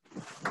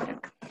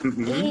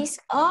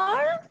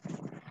old.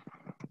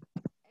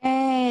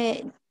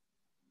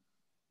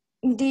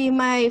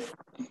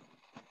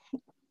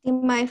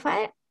 My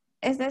father,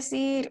 es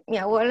decir, mi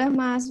abuelo es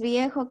más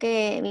viejo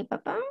que mi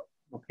papá.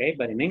 Okay,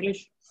 but in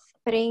English?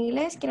 Pero en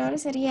inglés creo que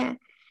sería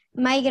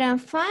my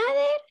grandfather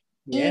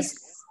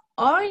is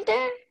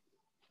older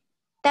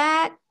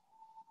than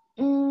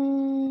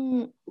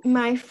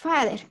my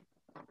father.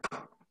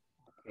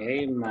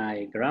 Okay,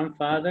 my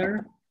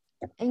grandfather.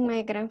 And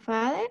my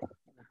grandfather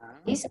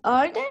is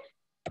older.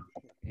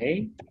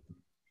 Okay.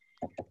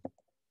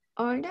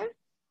 Older.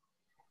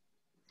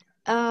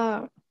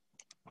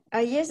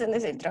 Ahí es donde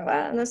estoy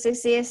trabada. No sé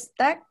si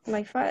está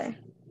my father.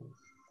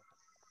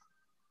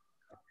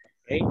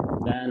 Okay,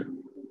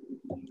 then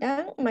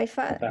my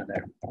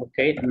father.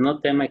 Okay, no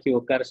tema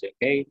equivocarse,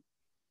 okay?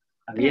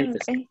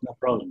 Avientes, Okay. no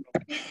problem.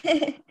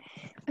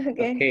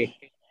 Okay.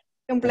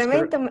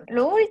 Complemento,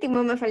 lo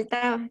último me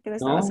faltaba. Que no,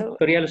 estaba seguro.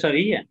 Pero ya lo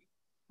sabía.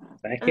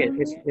 ¿Sabes qué?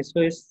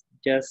 Eso es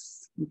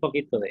just un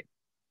poquito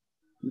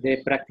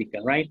de práctica,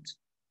 right?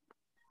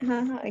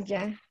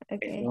 Yeah,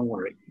 okay. Don't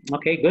worry.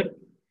 Okay, good.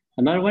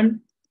 Another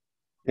one?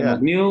 Yeah.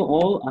 New,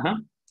 old,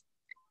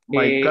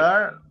 My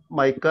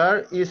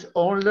car is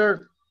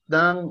older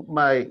than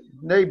my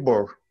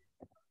neighbor.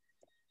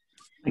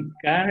 My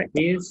car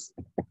is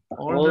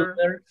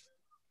older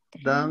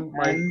than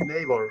my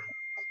neighbor.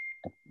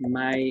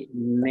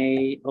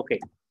 Okay.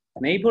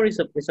 Neighbor is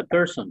a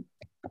person.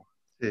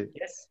 Sí.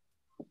 Yes.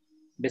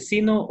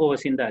 ¿Vecino o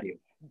vecindario?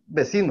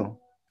 Vecino.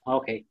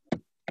 Okay.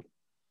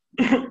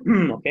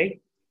 Okay.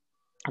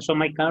 So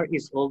my car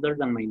is older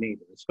than my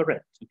neighbor. It's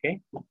correct.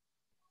 Okay.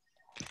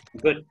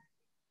 Good.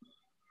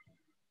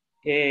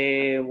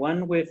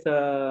 One with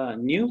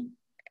new.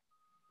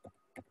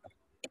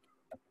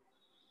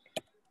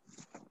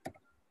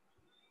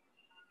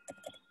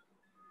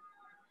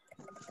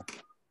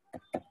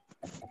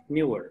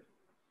 Newer.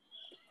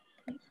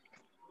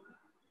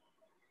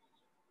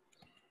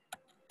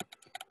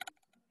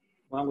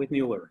 One with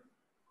newer.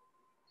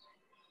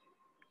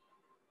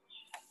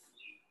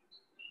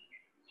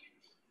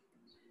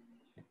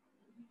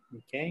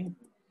 Okay.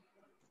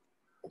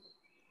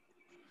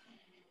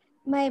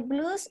 My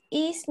blues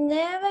is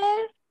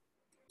never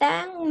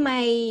than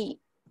my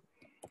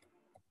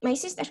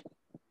sister.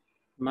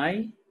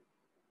 My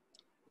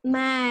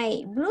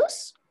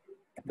blues.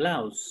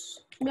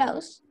 Blouse.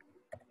 Blouse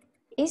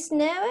is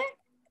never.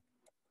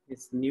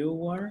 It's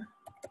newer.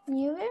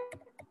 Newer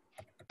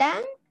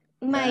than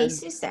my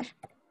sister.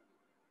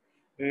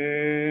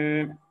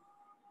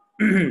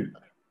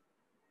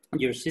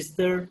 Your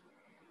sister,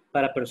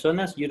 para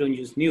personas, you don't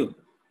use new.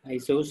 Ahí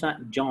se usa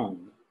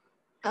young.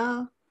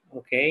 Oh.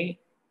 Okay.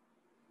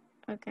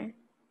 Okay.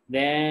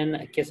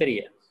 Then, ¿qué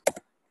sería?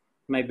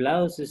 My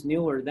blouse is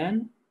newer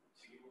than?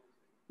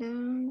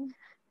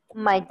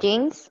 My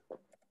jeans.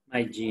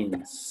 My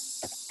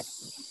jeans.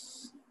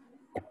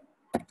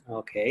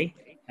 Okay.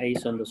 Ahí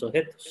son los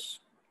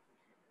objetos.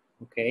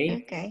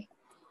 Okay. Okay.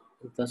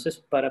 Entonces,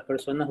 para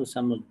personas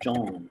usamos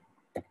young.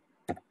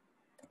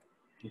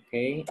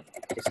 Okay.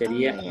 Que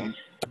sería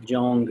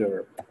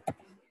younger.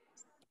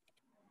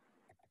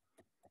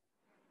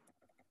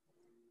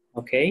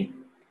 Okay.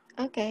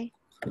 Okay.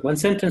 One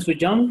sentence with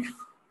young.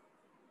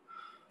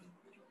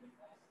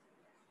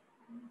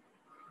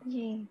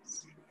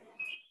 Yes.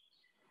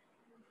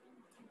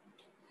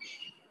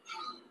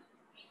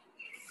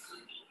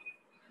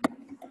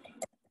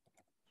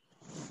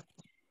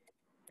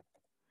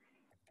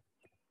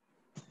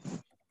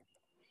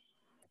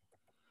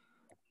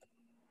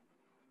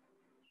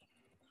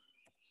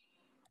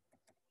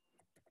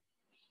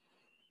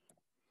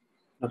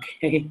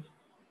 Okay.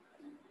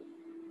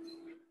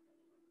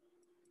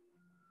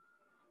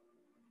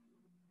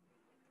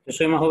 Yo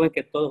soy más joven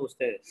que todos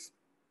ustedes.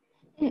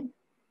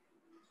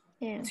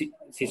 Yeah.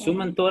 Si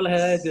suman todas las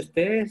edades de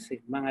ustedes,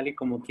 van a salir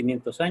como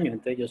 500 años,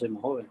 entonces yo soy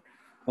más joven.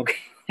 Okay.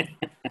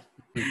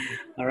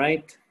 All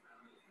right.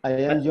 I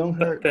am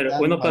younger pero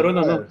than uno my para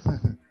uno brother.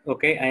 no.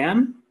 Okay, I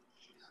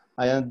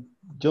am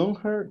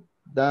younger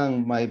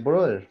than my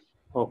brother.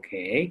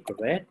 Okay,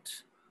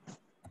 correct.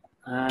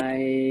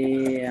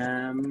 I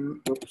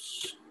am,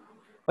 oops.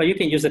 Well, you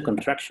can use the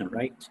contraction,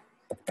 right?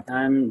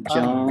 I'm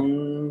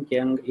young,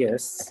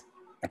 yes.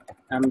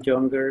 I'm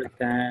younger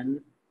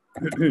than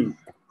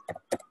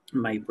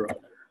my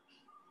brother.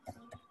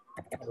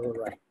 All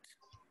right.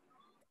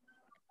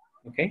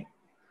 Okay.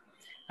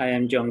 I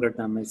am younger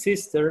than my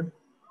sister.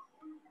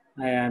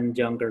 I am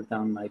younger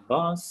than my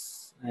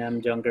boss. I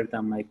am younger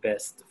than my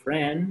best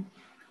friend.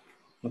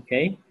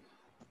 Okay.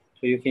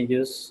 So you can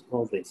use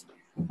all this.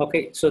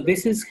 Okay, so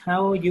this is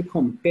how you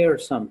compare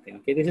something.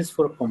 Okay, this is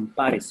for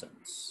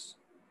comparisons.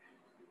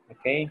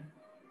 Okay,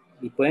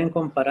 y pueden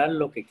comparar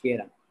lo que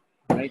quieran,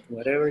 right?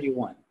 Whatever you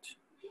want.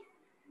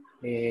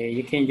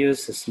 You can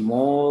use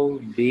small,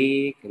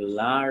 big,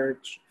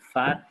 large,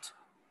 fat.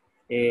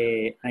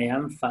 I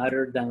am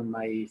fatter than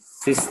my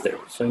sister.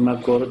 Soy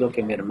más gordo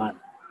que mi hermana.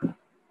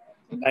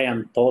 I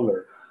am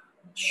taller,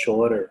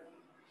 shorter,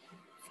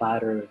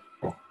 fatter,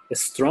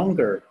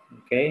 stronger,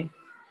 okay?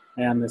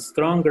 I am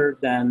stronger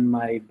than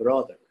my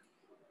brother.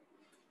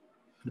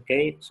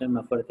 Okay, soy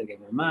más fuerte que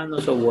mi hermano,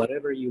 so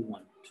whatever you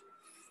want.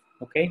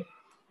 Okay,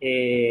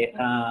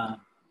 a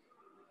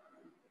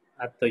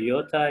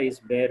Toyota is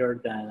better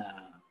than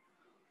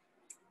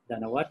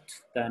a what?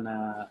 Than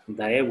a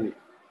Daewoo.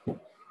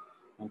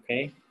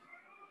 Okay,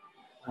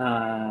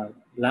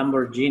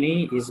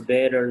 Lamborghini is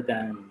better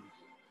than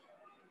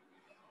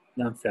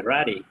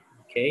Ferrari.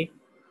 Okay,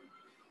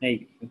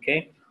 maybe.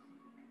 Okay,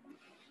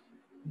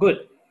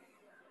 good.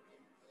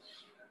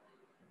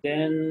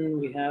 Then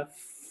we have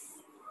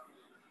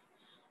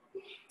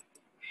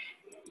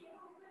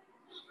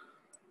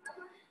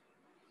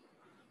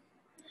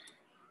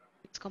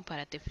its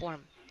comparative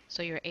form,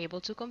 so you're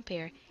able to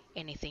compare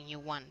anything you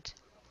want.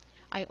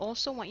 I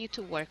also want you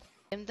to work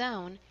them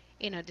down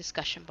in a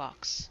discussion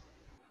box.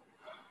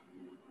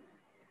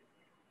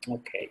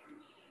 okay.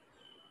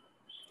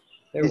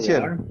 There we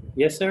are.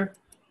 Yes, sir.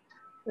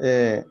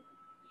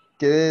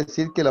 Quiere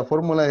decir que la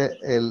fórmula es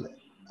el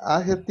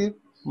adjective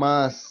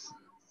más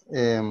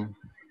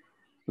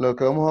lo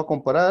que vamos a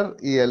comparar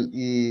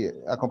y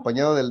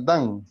acompañado del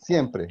than,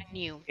 siempre.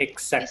 New.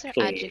 Exactly.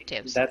 These are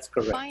adjectives. That's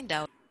correct. Find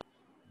out.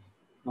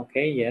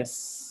 Okay,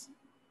 yes,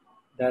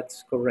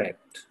 that's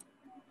correct.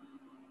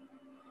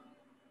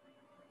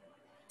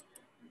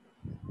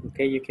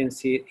 Okay, you can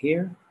see it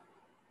here.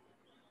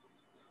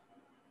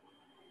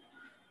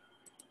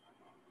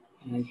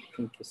 I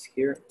think it's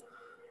here.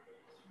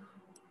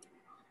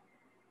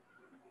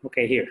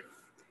 Okay, here.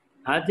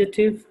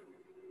 Adjective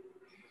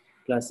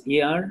plus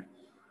ER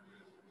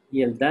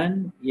y el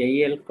than y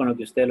ahí el con lo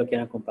que ustedes lo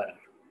quieran comparar.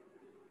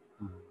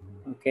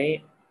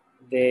 Okay,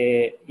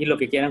 y lo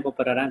que quieran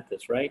comparar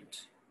antes, right?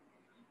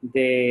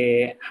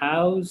 The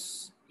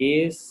house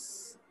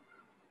is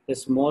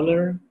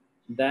smaller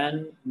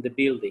than the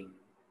building.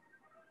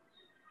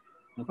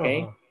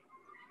 Okay.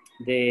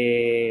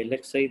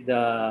 Let's say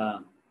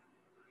the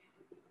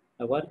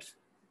what?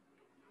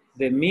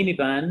 The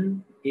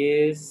minivan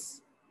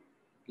is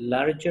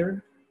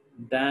larger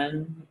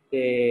than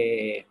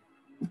the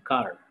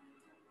car.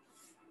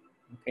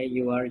 Okay,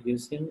 you are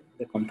using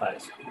the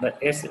comparison.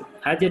 But as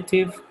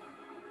adjective,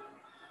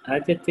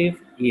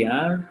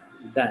 ER,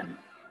 than.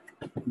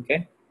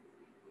 Okay,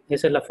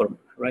 esa es la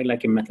fórmula, right?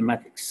 Like in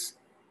mathematics.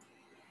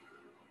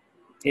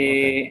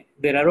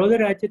 There are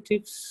other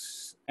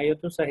adjectives, hay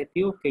otros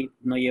adjetivos que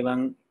no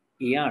llevan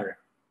ER,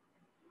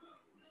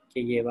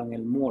 que llevan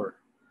el more.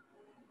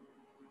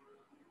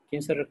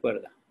 ¿Quién se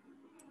recuerda?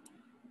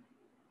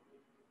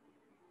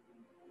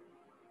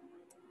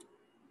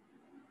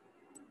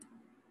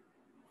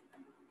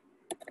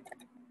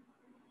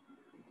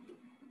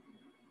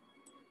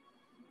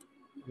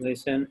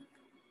 Listen.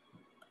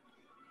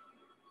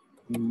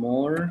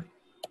 More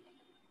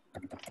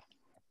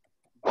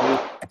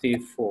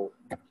beautiful.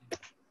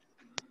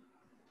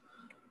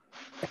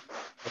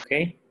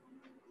 Ok.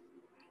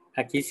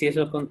 Aquí sí es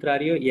lo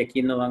contrario y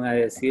aquí no van a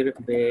decir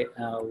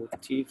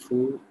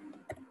beautiful.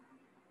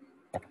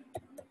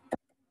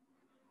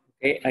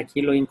 Okay.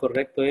 Aquí lo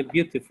incorrecto es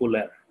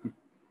beautifuler.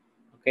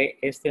 Ok,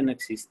 este no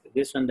existe.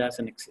 This one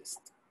doesn't exist.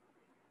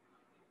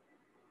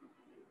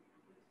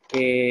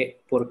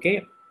 ¿Por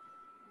qué?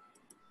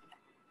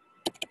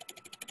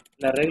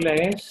 La regla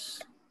es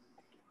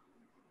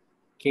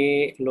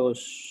que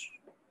los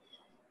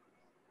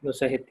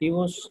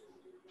adjetivos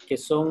que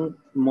son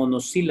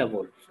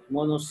monosílabos.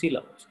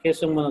 ¿Qué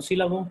es un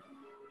monosílabo?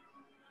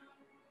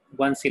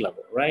 One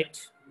syllable, right?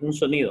 Un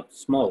sonido,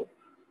 small,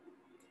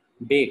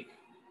 big,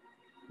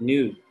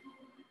 new,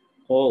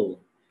 old,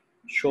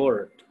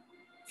 short,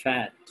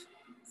 fat,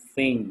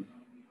 thin.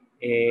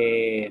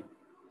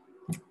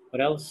 What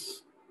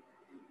else?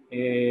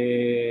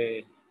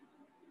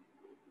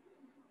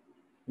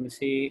 Let me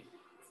see.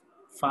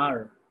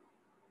 Far,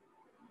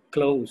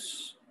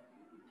 close,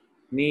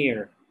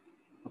 near.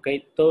 Ok,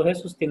 todos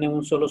esos tienen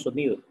un solo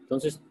sonido.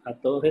 Entonces, a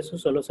todos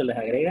esos solo se les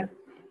agrega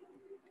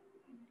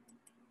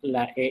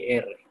la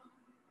ER.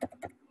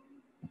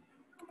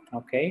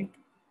 Ok.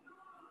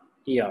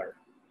 ER.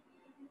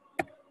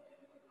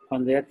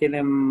 Cuando ya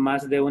tienen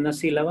más de una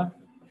sílaba,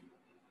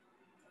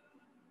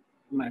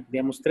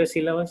 digamos 3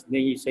 sílabas,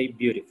 then you say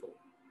beautiful.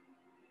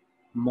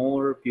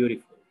 More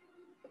beautiful.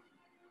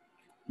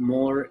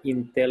 More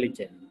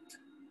intelligent.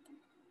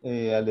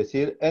 Al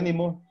decir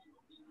animal.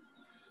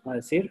 ¿A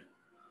decir?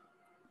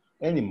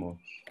 Animal.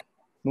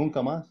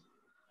 Nunca más.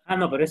 Ah,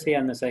 no, pero ese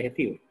ya no es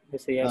adjetivo.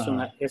 Ese ya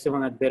es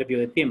un adverbio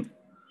de tiempo.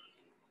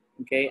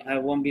 Ok, I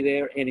won't be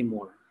there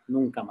anymore.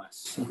 Nunca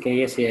más. Ok,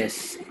 ese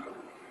es.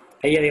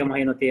 Ella, digamos,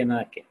 ahí no tiene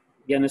nada que.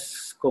 Ya no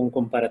es con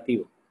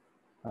comparativo.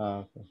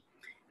 Ok.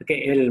 Ok,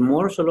 el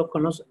more solo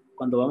conoce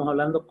cuando vamos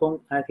hablando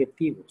con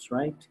adjetivos,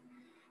 right?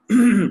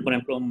 Por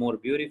ejemplo, more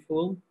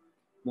beautiful,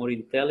 more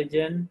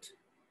intelligent,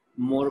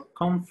 more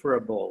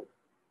comfortable.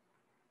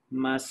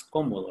 Más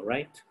cómodo,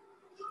 right?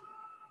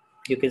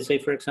 You can say,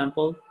 for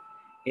example,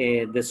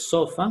 the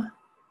sofa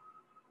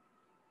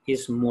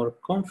is more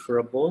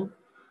comfortable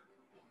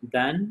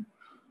than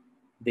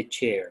the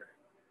chair.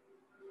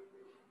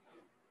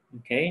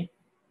 Okay?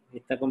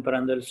 Está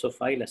comparando el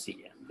sofá y la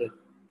silla.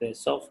 The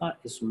sofa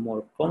is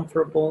more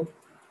comfortable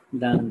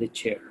than the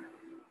chair.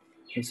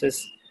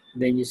 Entonces,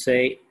 then you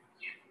say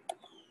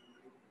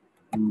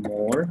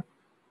more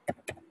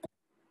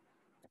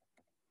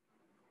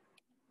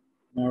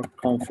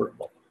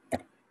comfortable.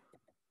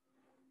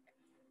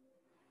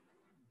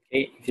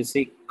 Okay, if you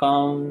see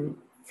comfortable,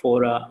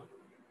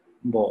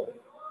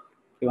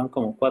 que van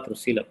como 4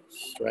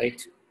 sílabas,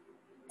 right?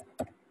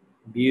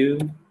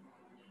 Beautiful.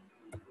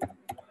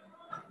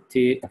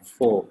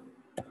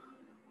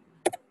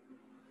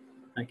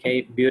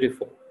 Okay,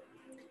 beautiful.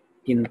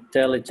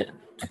 Intelligent.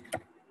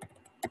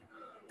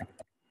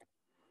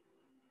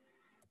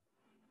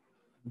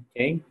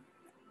 Okay.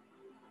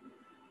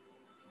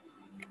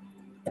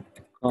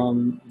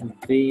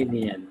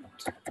 Convenient.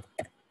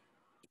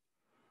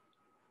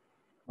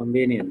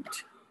 Convenient.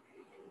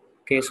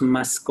 ¿Qué es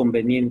más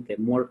conveniente?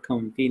 More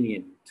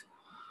convenient.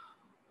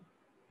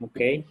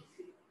 Okay.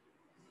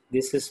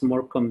 This is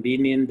more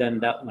convenient than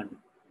that one.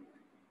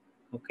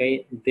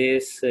 Okay.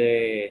 This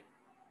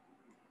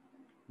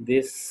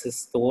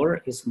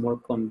store is more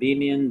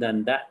convenient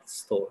than that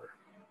store.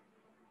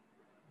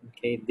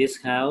 Okay.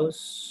 This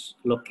house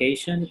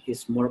location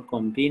is more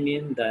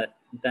convenient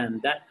than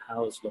that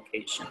house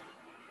location.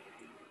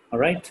 All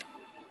right.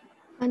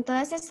 Con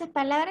todas esas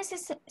palabras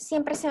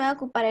siempre se va a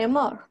ocupar el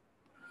more.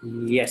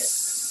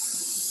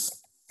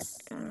 Yes.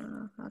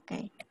 Ok.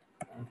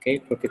 Ok,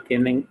 porque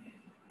tienen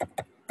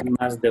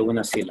más de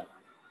una sílaba.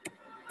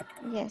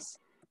 Yes.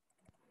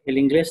 El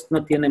inglés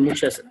no tiene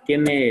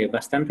tiene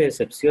bastantes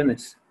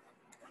excepciones,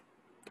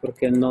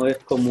 porque no es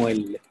como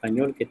el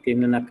español que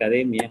tiene una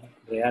academia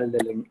real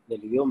del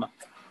idioma.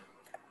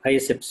 Hay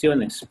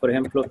excepciones. Por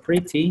ejemplo,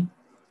 pretty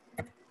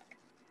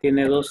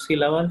tiene 2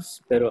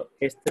 sílabas, pero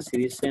estas se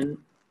dicen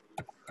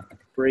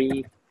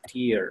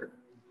prettier.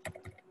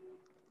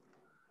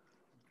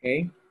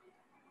 Ok.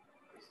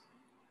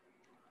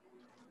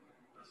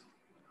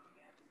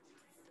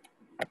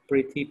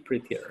 Pretty,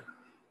 prettier.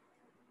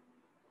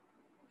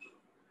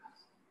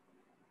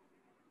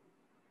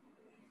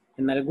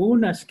 En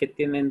algunas que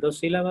tienen 2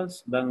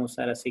 sílabas, van a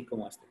usar así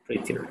como este,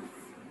 prettier.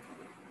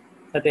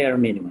 But they are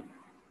minimum.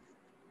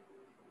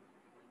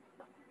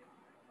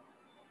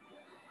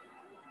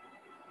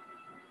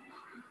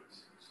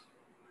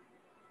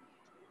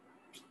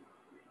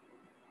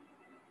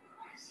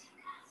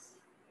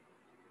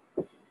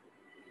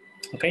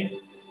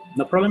 Okay,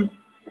 no problem.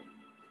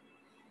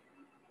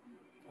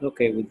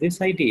 Okay, with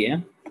this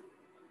idea,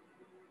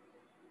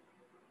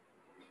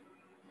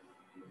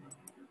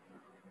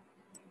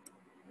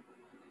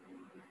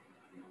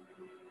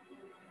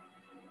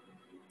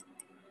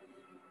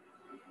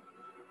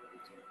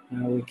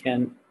 now we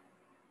can...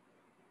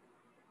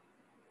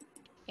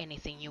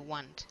 Anything you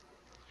want.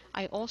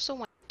 I also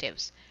want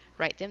adjectives.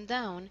 Write them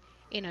down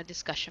in a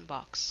discussion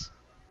box.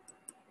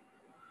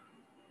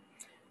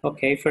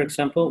 Okay, for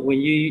example,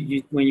 when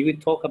you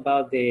talk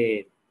about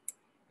the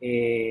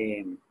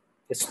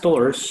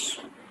stores,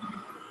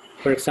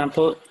 for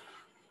example,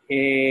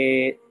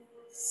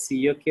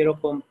 si yo quiero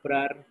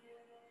comprar,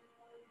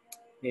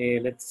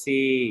 let's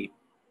see,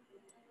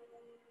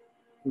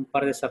 un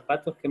par de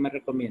zapatos, ¿qué me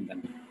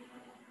recomiendan?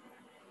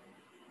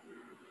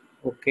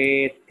 ¿O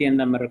qué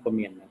tienda me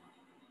recomiendan?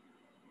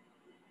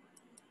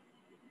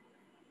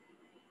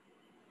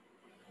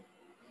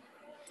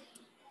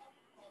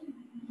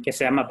 Que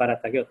sea más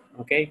barata que otra,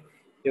 ¿ok?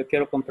 Yo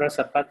quiero comprar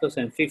zapatos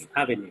en Fifth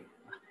Avenue.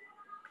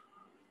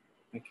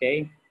 ¿Ok?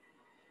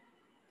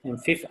 En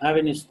Fifth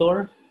Avenue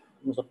Store,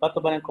 los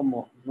zapatos valen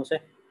como, no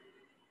sé,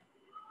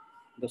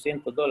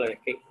 $200,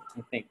 okay?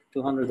 I think,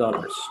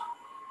 $200.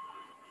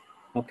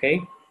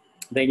 Okay?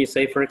 Then you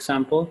say, for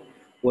example,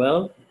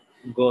 well,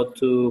 go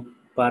to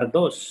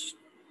Pardos.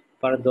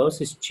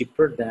 Pardos is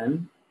cheaper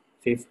than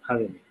Fifth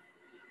Avenue.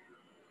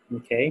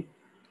 Okay?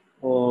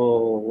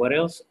 Or what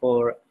else?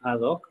 Or ad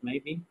hoc,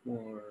 maybe?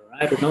 Or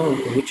I don't know,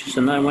 which is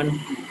another one.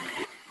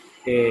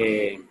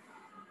 The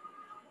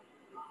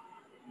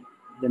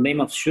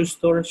name of shoe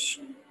stores.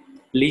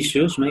 Lee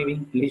Shoes,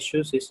 maybe. Lee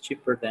Shoes is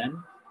cheaper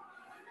than.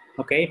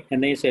 Okay,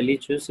 and then you say Lee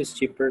Shoes is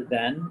cheaper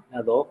than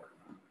ad hoc.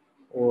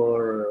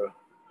 Or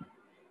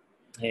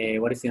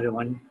what is the other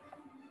one?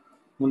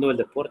 Mundo del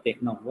Deporte.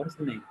 No, what is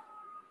the name?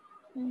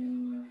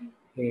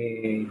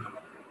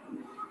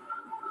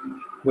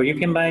 Where you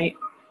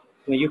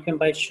can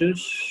buy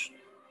shoes.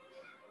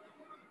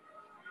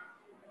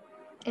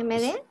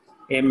 MD?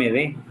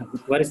 MD.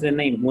 What is the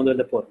name? Mundo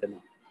del Deporte.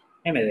 No.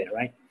 MD,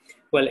 right?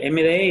 Well,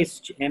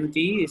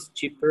 MD is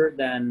cheaper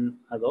than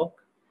ad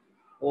hoc,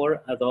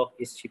 or ad hoc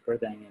is cheaper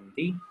than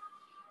MD.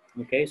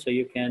 Okay, so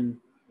you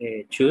can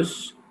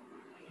choose.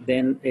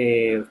 Then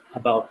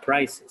about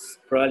prices.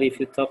 Probably if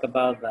you talk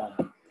about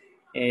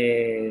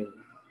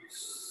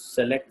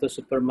Selecto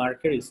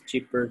supermarket, is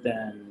cheaper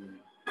than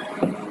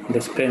the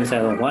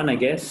Despensa one, I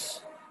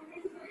guess.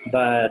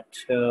 But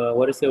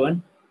what is the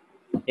one?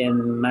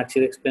 And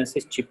Maxi Expense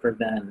is cheaper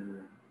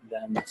than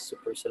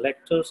Super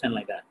Selectos and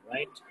like that,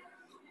 right?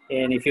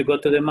 And if you go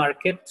to the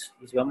market,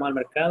 if vamos al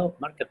mercado,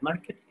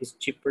 market is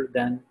cheaper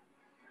than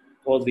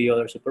all the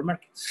other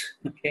supermarkets.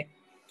 Okay,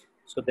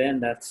 so then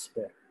that's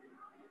better.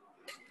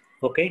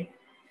 Okay,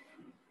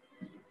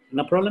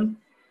 no problem.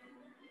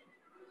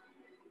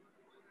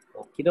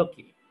 Okie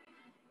dokie.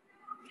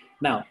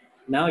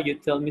 Now you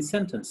tell me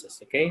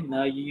sentences. Okay,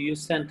 now you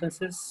use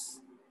sentences.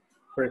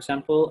 For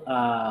example,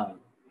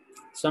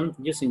 some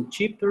using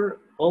cheaper,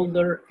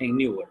 older, and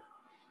newer.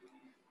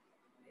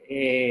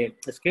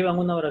 Escriban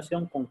una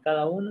oración con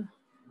cada una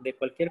de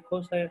cualquier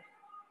cosa,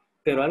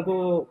 pero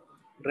algo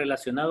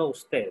relacionado a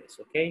ustedes,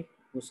 ¿ok?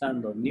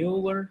 Usando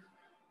newer,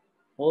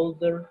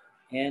 older,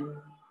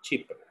 and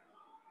cheaper.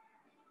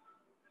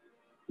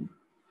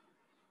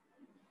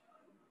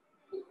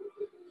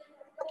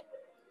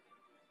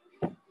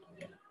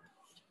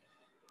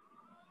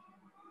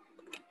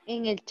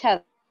 En el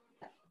chat,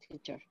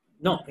 teacher.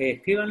 No,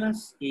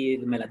 escríbanlas y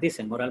me las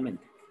dicen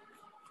oralmente.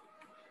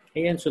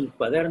 Ella en su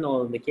cuaderno,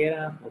 donde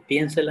quiera, o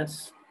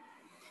piénselas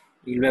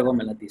y luego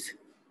me las dice.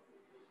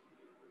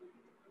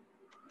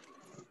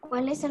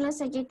 ¿Cuáles son los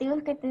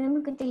adjetivos que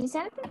tenemos que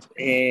utilizar?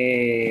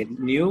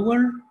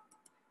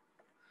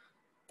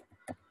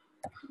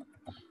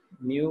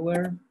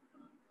 Newer,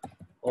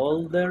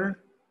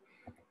 older,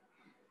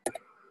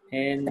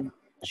 and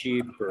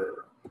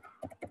cheaper.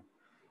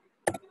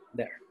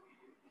 There.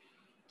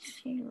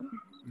 Sí.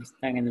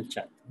 Están en el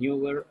chat.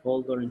 Newer,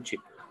 older, and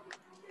cheaper.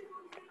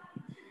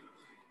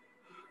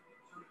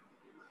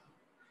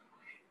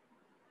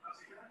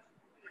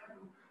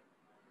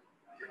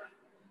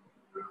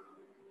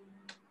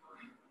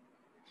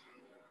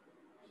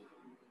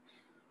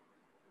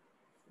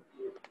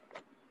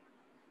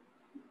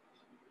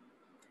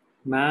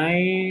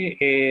 My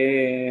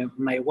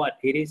what?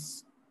 It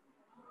is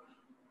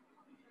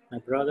my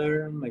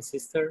brother, my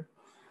sister.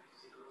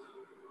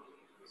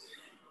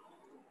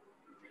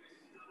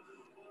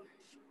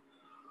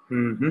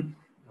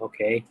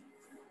 Okay.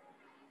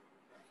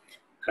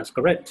 That's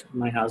correct.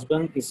 My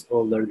husband is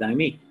older than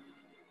me.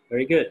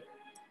 Very good.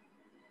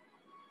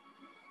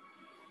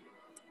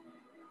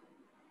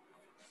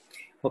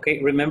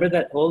 Okay, remember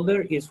that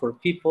older is for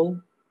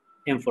people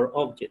and for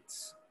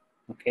objects.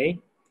 Okay.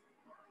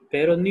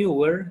 Pero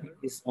newer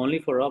is only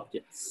for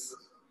objects,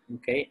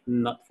 okay,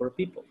 not for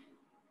people.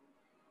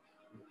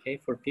 Okay,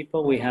 for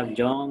people we have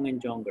young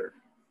and younger.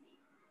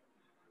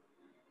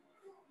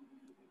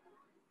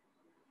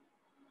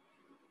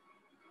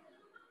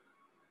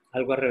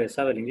 Algo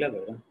arrevesado el inglés,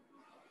 ¿verdad?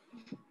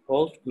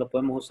 Old lo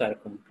podemos usar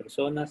con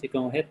personas y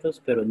con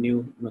objetos, pero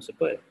new no se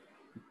puede.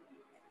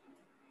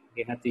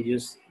 You have to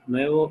use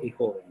nuevo y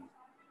joven.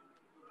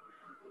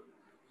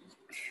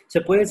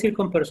 Se puede decir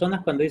con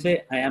personas cuando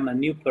dice I am a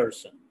new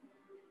person.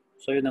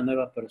 Soy una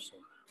nueva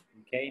persona,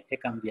 okay? He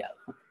cambiado.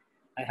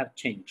 I have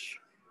changed.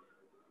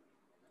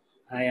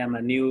 I am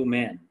a new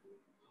man,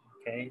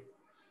 okay?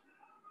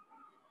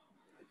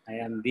 I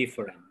am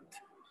different.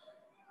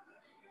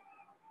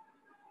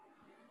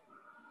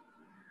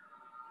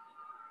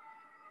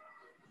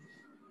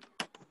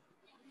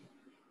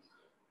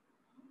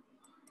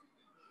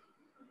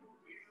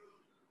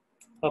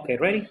 Okay,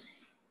 ready?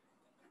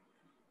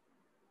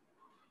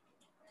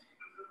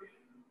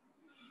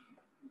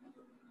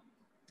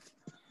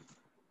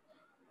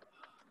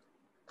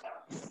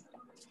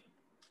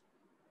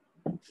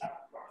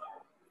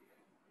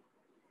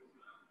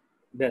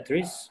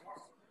 Beatrice,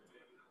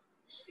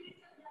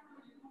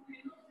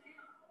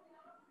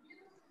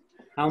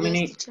 how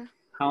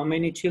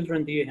many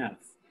children do you have?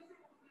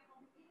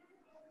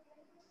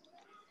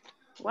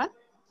 What?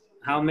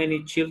 How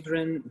many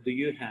children do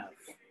you have?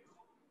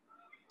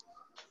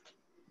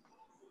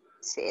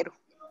 0.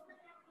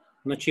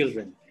 No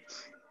children.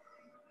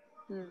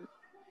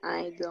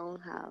 I don't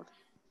have.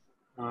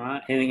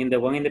 And in the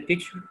one in the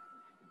picture?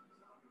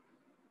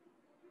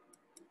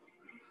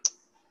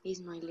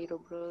 He's my little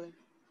brother.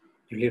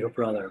 Your little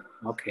brother,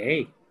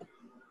 okay.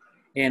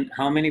 And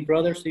how many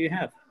brothers do you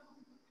have?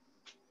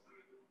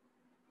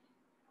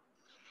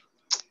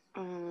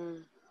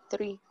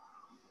 3.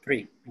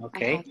 3,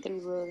 okay. I have 3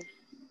 brothers.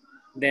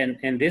 Then,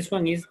 and this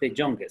one is the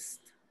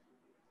youngest.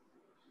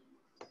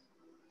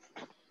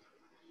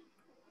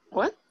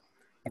 What?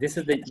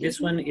 This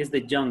one is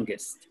the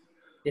youngest.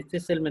 Este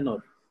es el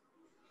menor.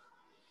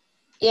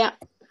 Yeah.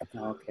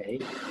 Okay.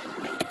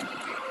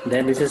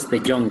 Then this is the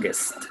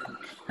youngest.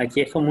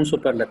 Aquí es como un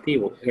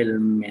superlativo, el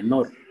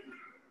menor.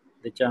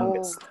 The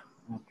youngest.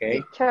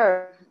 Okay.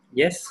 Teacher.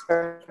 Yes.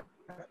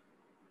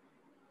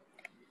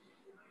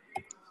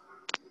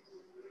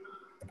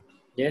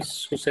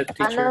 Yes, who said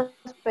teacher?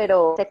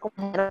 Pero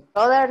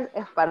brother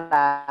es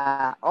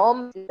para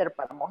hombre, sister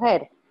para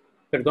mujer.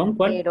 Perdón,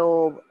 ¿cuál?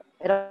 Pero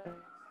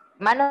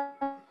hermanos.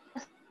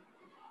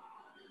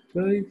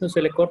 Uy, no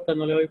se le corta,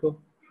 no le oigo,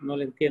 no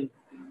le entiendo.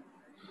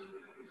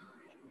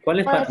 ¿Cuál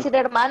es Puede para? decir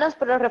hermanos,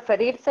 pero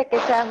referirse que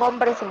sean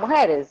hombres y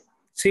mujeres.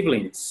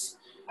 Siblings.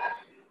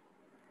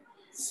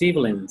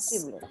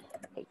 Siblings.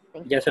 Okay,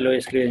 ya se lo voy a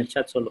escribir en el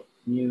chat solo.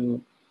 New.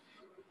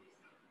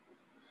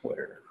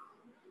 Where?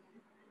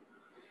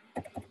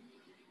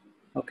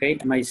 Okay,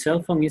 my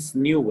cell phone is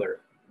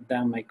newer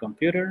than my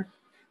computer.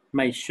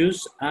 My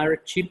shoes are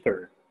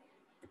cheaper.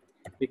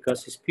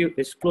 because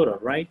it's plural,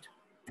 right?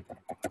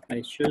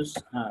 My shoes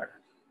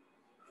are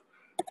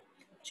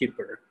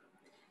cheaper.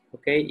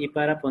 Ok, y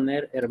para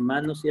poner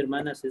hermanos y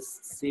hermanas es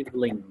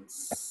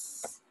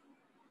siblings.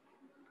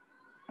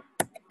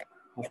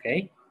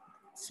 Ok,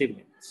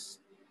 siblings.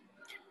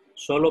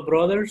 Solo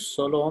brothers,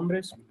 solo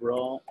hombres,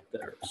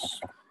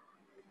 brothers.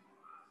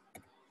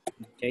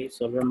 Ok,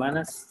 solo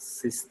hermanas,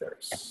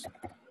 sisters.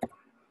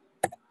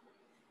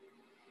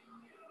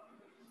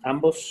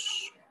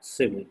 Ambos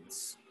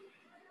siblings.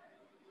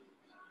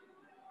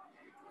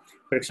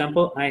 For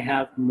example, I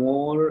have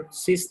more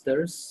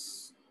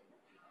sisters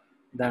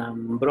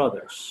than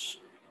brothers.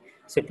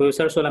 Se puede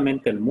usar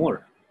solamente el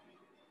more.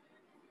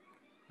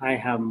 I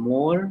have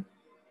more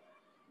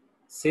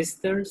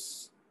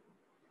sisters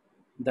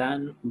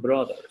than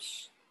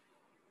brothers.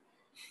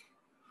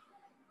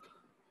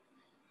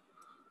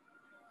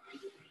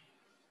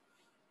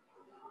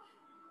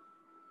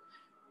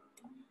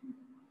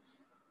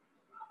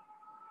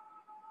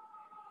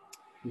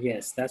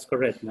 Yes, that's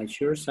correct. My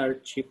shoes are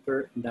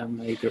cheaper than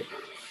my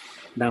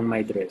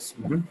dress.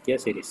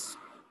 Yes, it is.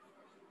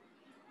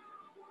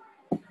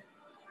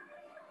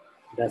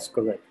 That's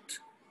correct.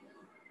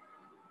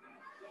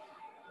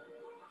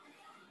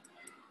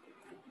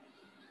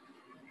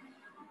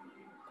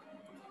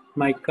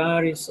 My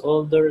car is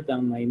older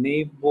than my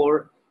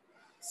neighbor,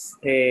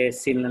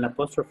 sin el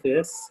apostrophe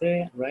S,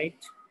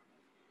 right?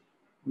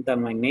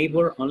 Than my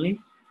neighbor only.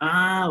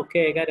 Ah,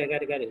 okay, I got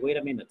it. Wait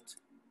a minute.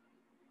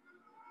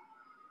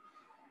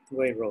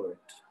 Wait, Robert.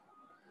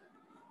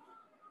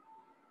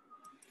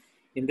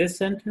 In this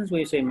sentence,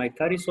 we say, my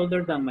car is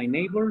older than my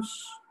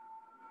neighbor's.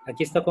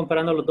 Aquí está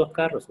comparando los dos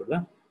carros,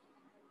 ¿verdad?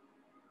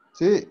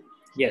 Sí.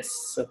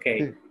 Yes, okay.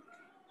 Sí.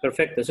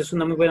 Perfecto, esa es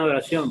una muy buena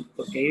oración,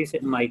 porque ahí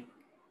dice,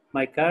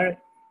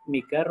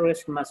 mi carro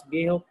es más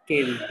viejo que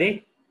el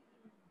de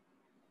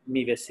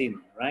mi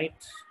vecino, right?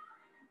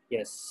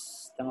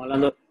 Yes, estamos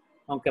hablando,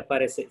 aunque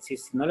aparece, si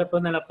no le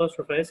ponen el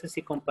apóstrofe S,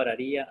 sí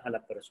compararía a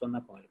la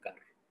persona con el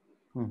carro.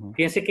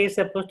 Piense que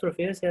ese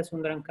apóstrofe S hace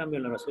un gran cambio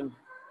en la oración.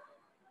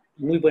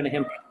 Muy buen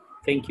ejemplo.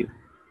 Thank you.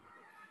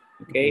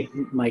 Okay,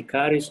 my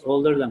car is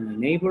older than my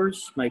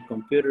neighbor's. My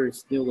computer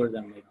is newer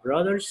than my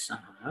brother's.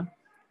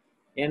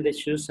 And the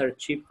shoes are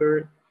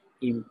cheaper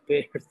in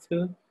pair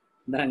to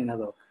than a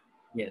dog.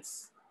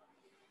 Yes.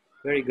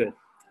 Very good.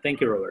 Thank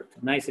you, Robert.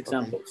 Nice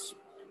examples.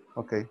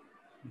 Okay.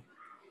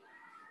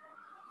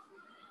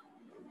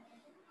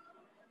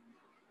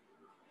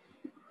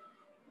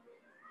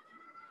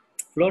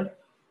 Flor,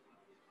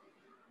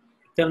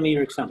 tell me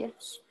your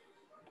examples.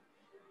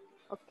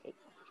 Okay.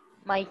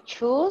 My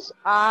shoes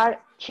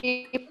are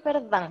cheaper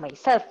than my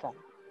cell phone.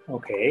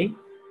 Okay.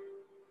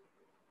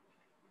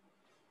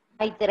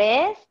 My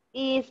dress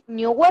is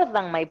newer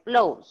than my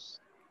blouse.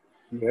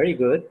 Very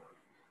good.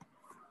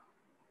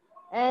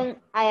 And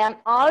I am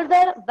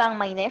older than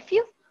my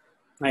nephew.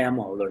 I am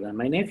older than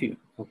my nephew.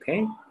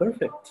 Okay,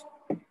 perfect.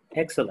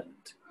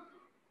 Excellent.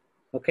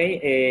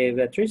 Okay,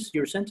 Beatrice,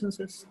 your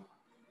sentences.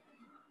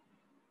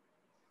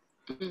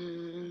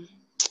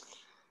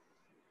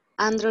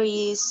 Android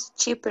is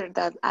cheaper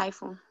than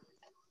iPhone.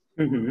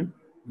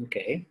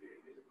 Okay.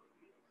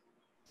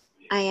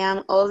 I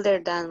am older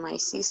than my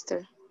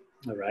sister.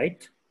 All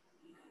right.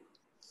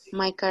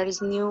 My car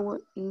is newer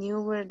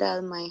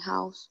than my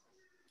house.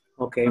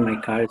 Okay, my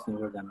car is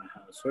newer than my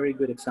house. Very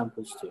good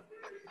examples too.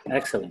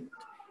 Excellent.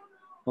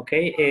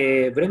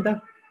 Okay,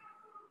 Brenda.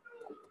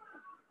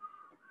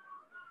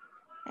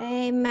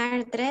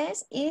 My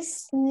dress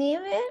is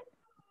newer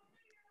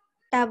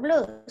than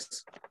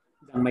blouse.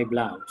 Than my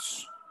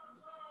blouse.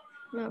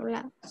 My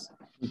blouse.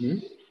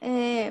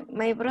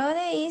 My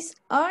brother is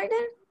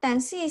older than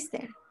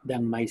sister.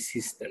 Than my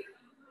sister.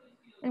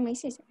 Than my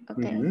sister.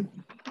 Okay.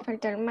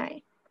 Falta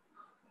my.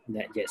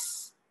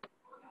 Yes.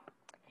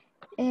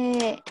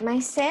 My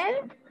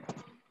cell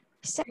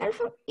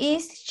phone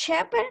is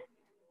cheaper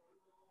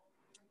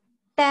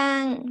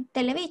than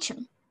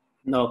television.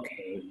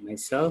 Okay, my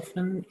cell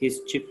phone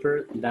is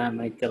cheaper than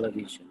my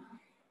television.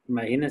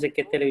 Imagínense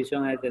qué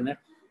televisión hay de tener.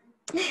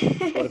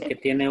 Porque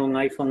tiene un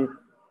iPhone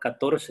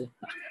 14.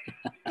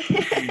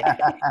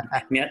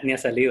 ni ha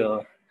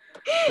salido.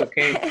 Ok,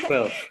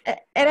 12.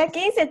 Era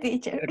 15,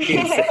 teacher.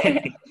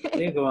 15.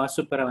 Sí, como más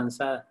súper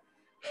avanzada.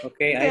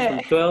 Ok,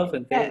 iPhone 12.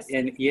 Entonces,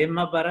 y es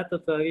más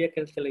barato todavía que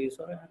el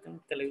televisor.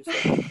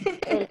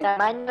 El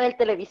tamaño del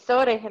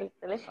televisor es el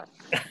teléfono.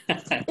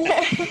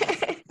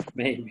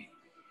 Maybe.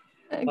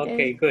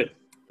 Okay, good.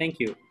 Thank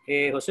you.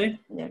 Jose?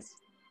 Yes.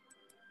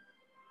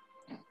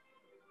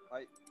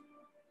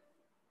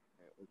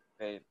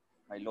 Okay,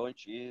 my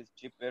lunch is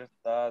cheaper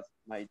than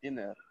my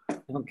dinner.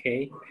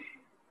 Okay.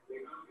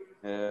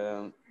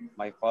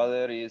 My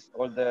father is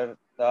older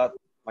than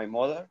my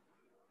mother.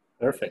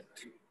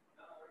 Perfect.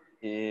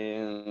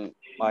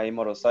 My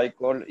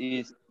motorcycle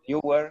is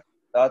newer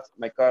than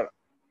my car.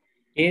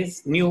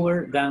 Is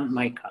newer than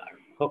my car.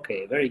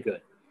 Okay, very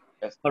good.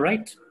 Yes. All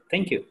right,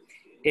 thank you.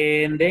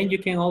 And then you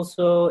can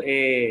also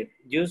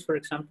use, for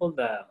example,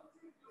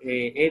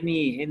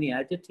 any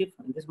adjective.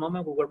 In this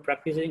moment, we were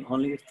practicing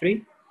only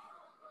 3.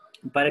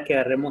 para que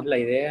agarremos la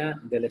idea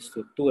de la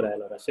estructura de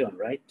la oración,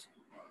 right?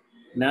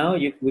 Now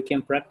we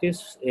can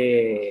practice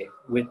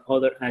with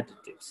other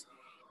adjectives.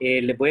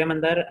 Les voy a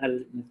mandar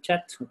al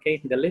chat,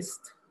 okay, the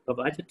list of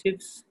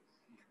adjectives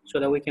so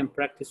that we can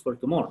practice for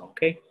tomorrow,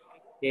 okay?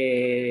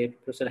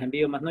 Pero se las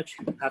envío más noche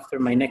after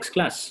my next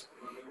class,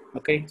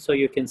 okay? So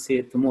you can see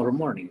it tomorrow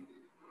morning,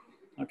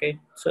 okay?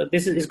 So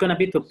this is going to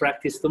be to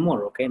practice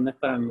tomorrow, okay? No es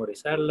para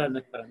memorizarla, no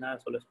es para nada,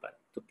 solo es para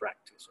to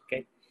practice,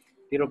 okay?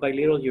 Little by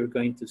little, you're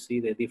going to see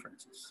the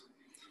differences.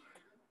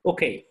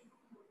 Okay,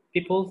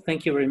 people,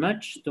 thank you very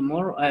much.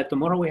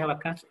 Tomorrow we have a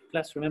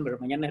class, remember,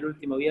 mañana es el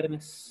último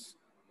viernes.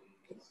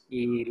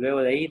 Y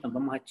luego de ahí nos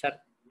vamos a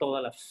echar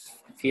todas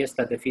las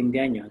fiestas de fin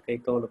de año, okay,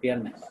 todos los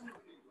viernes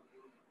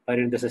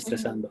para ir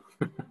desestresando.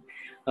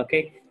 Ok,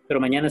 pero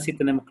mañana sí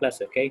tenemos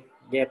clase, ok.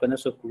 Ya con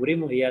eso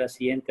cubrimos y ya la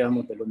siguiente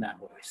vamos de lunes a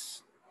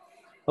jueves.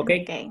 Ok,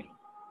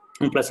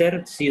 un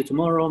placer. See you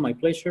tomorrow, my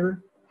pleasure.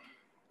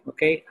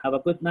 Ok, have a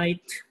good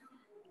night.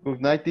 Good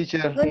night,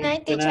 teacher. Good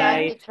night, Good teacher.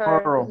 night.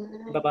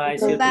 Bye-bye.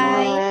 See you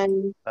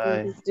tomorrow.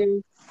 Bye.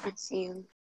 See you.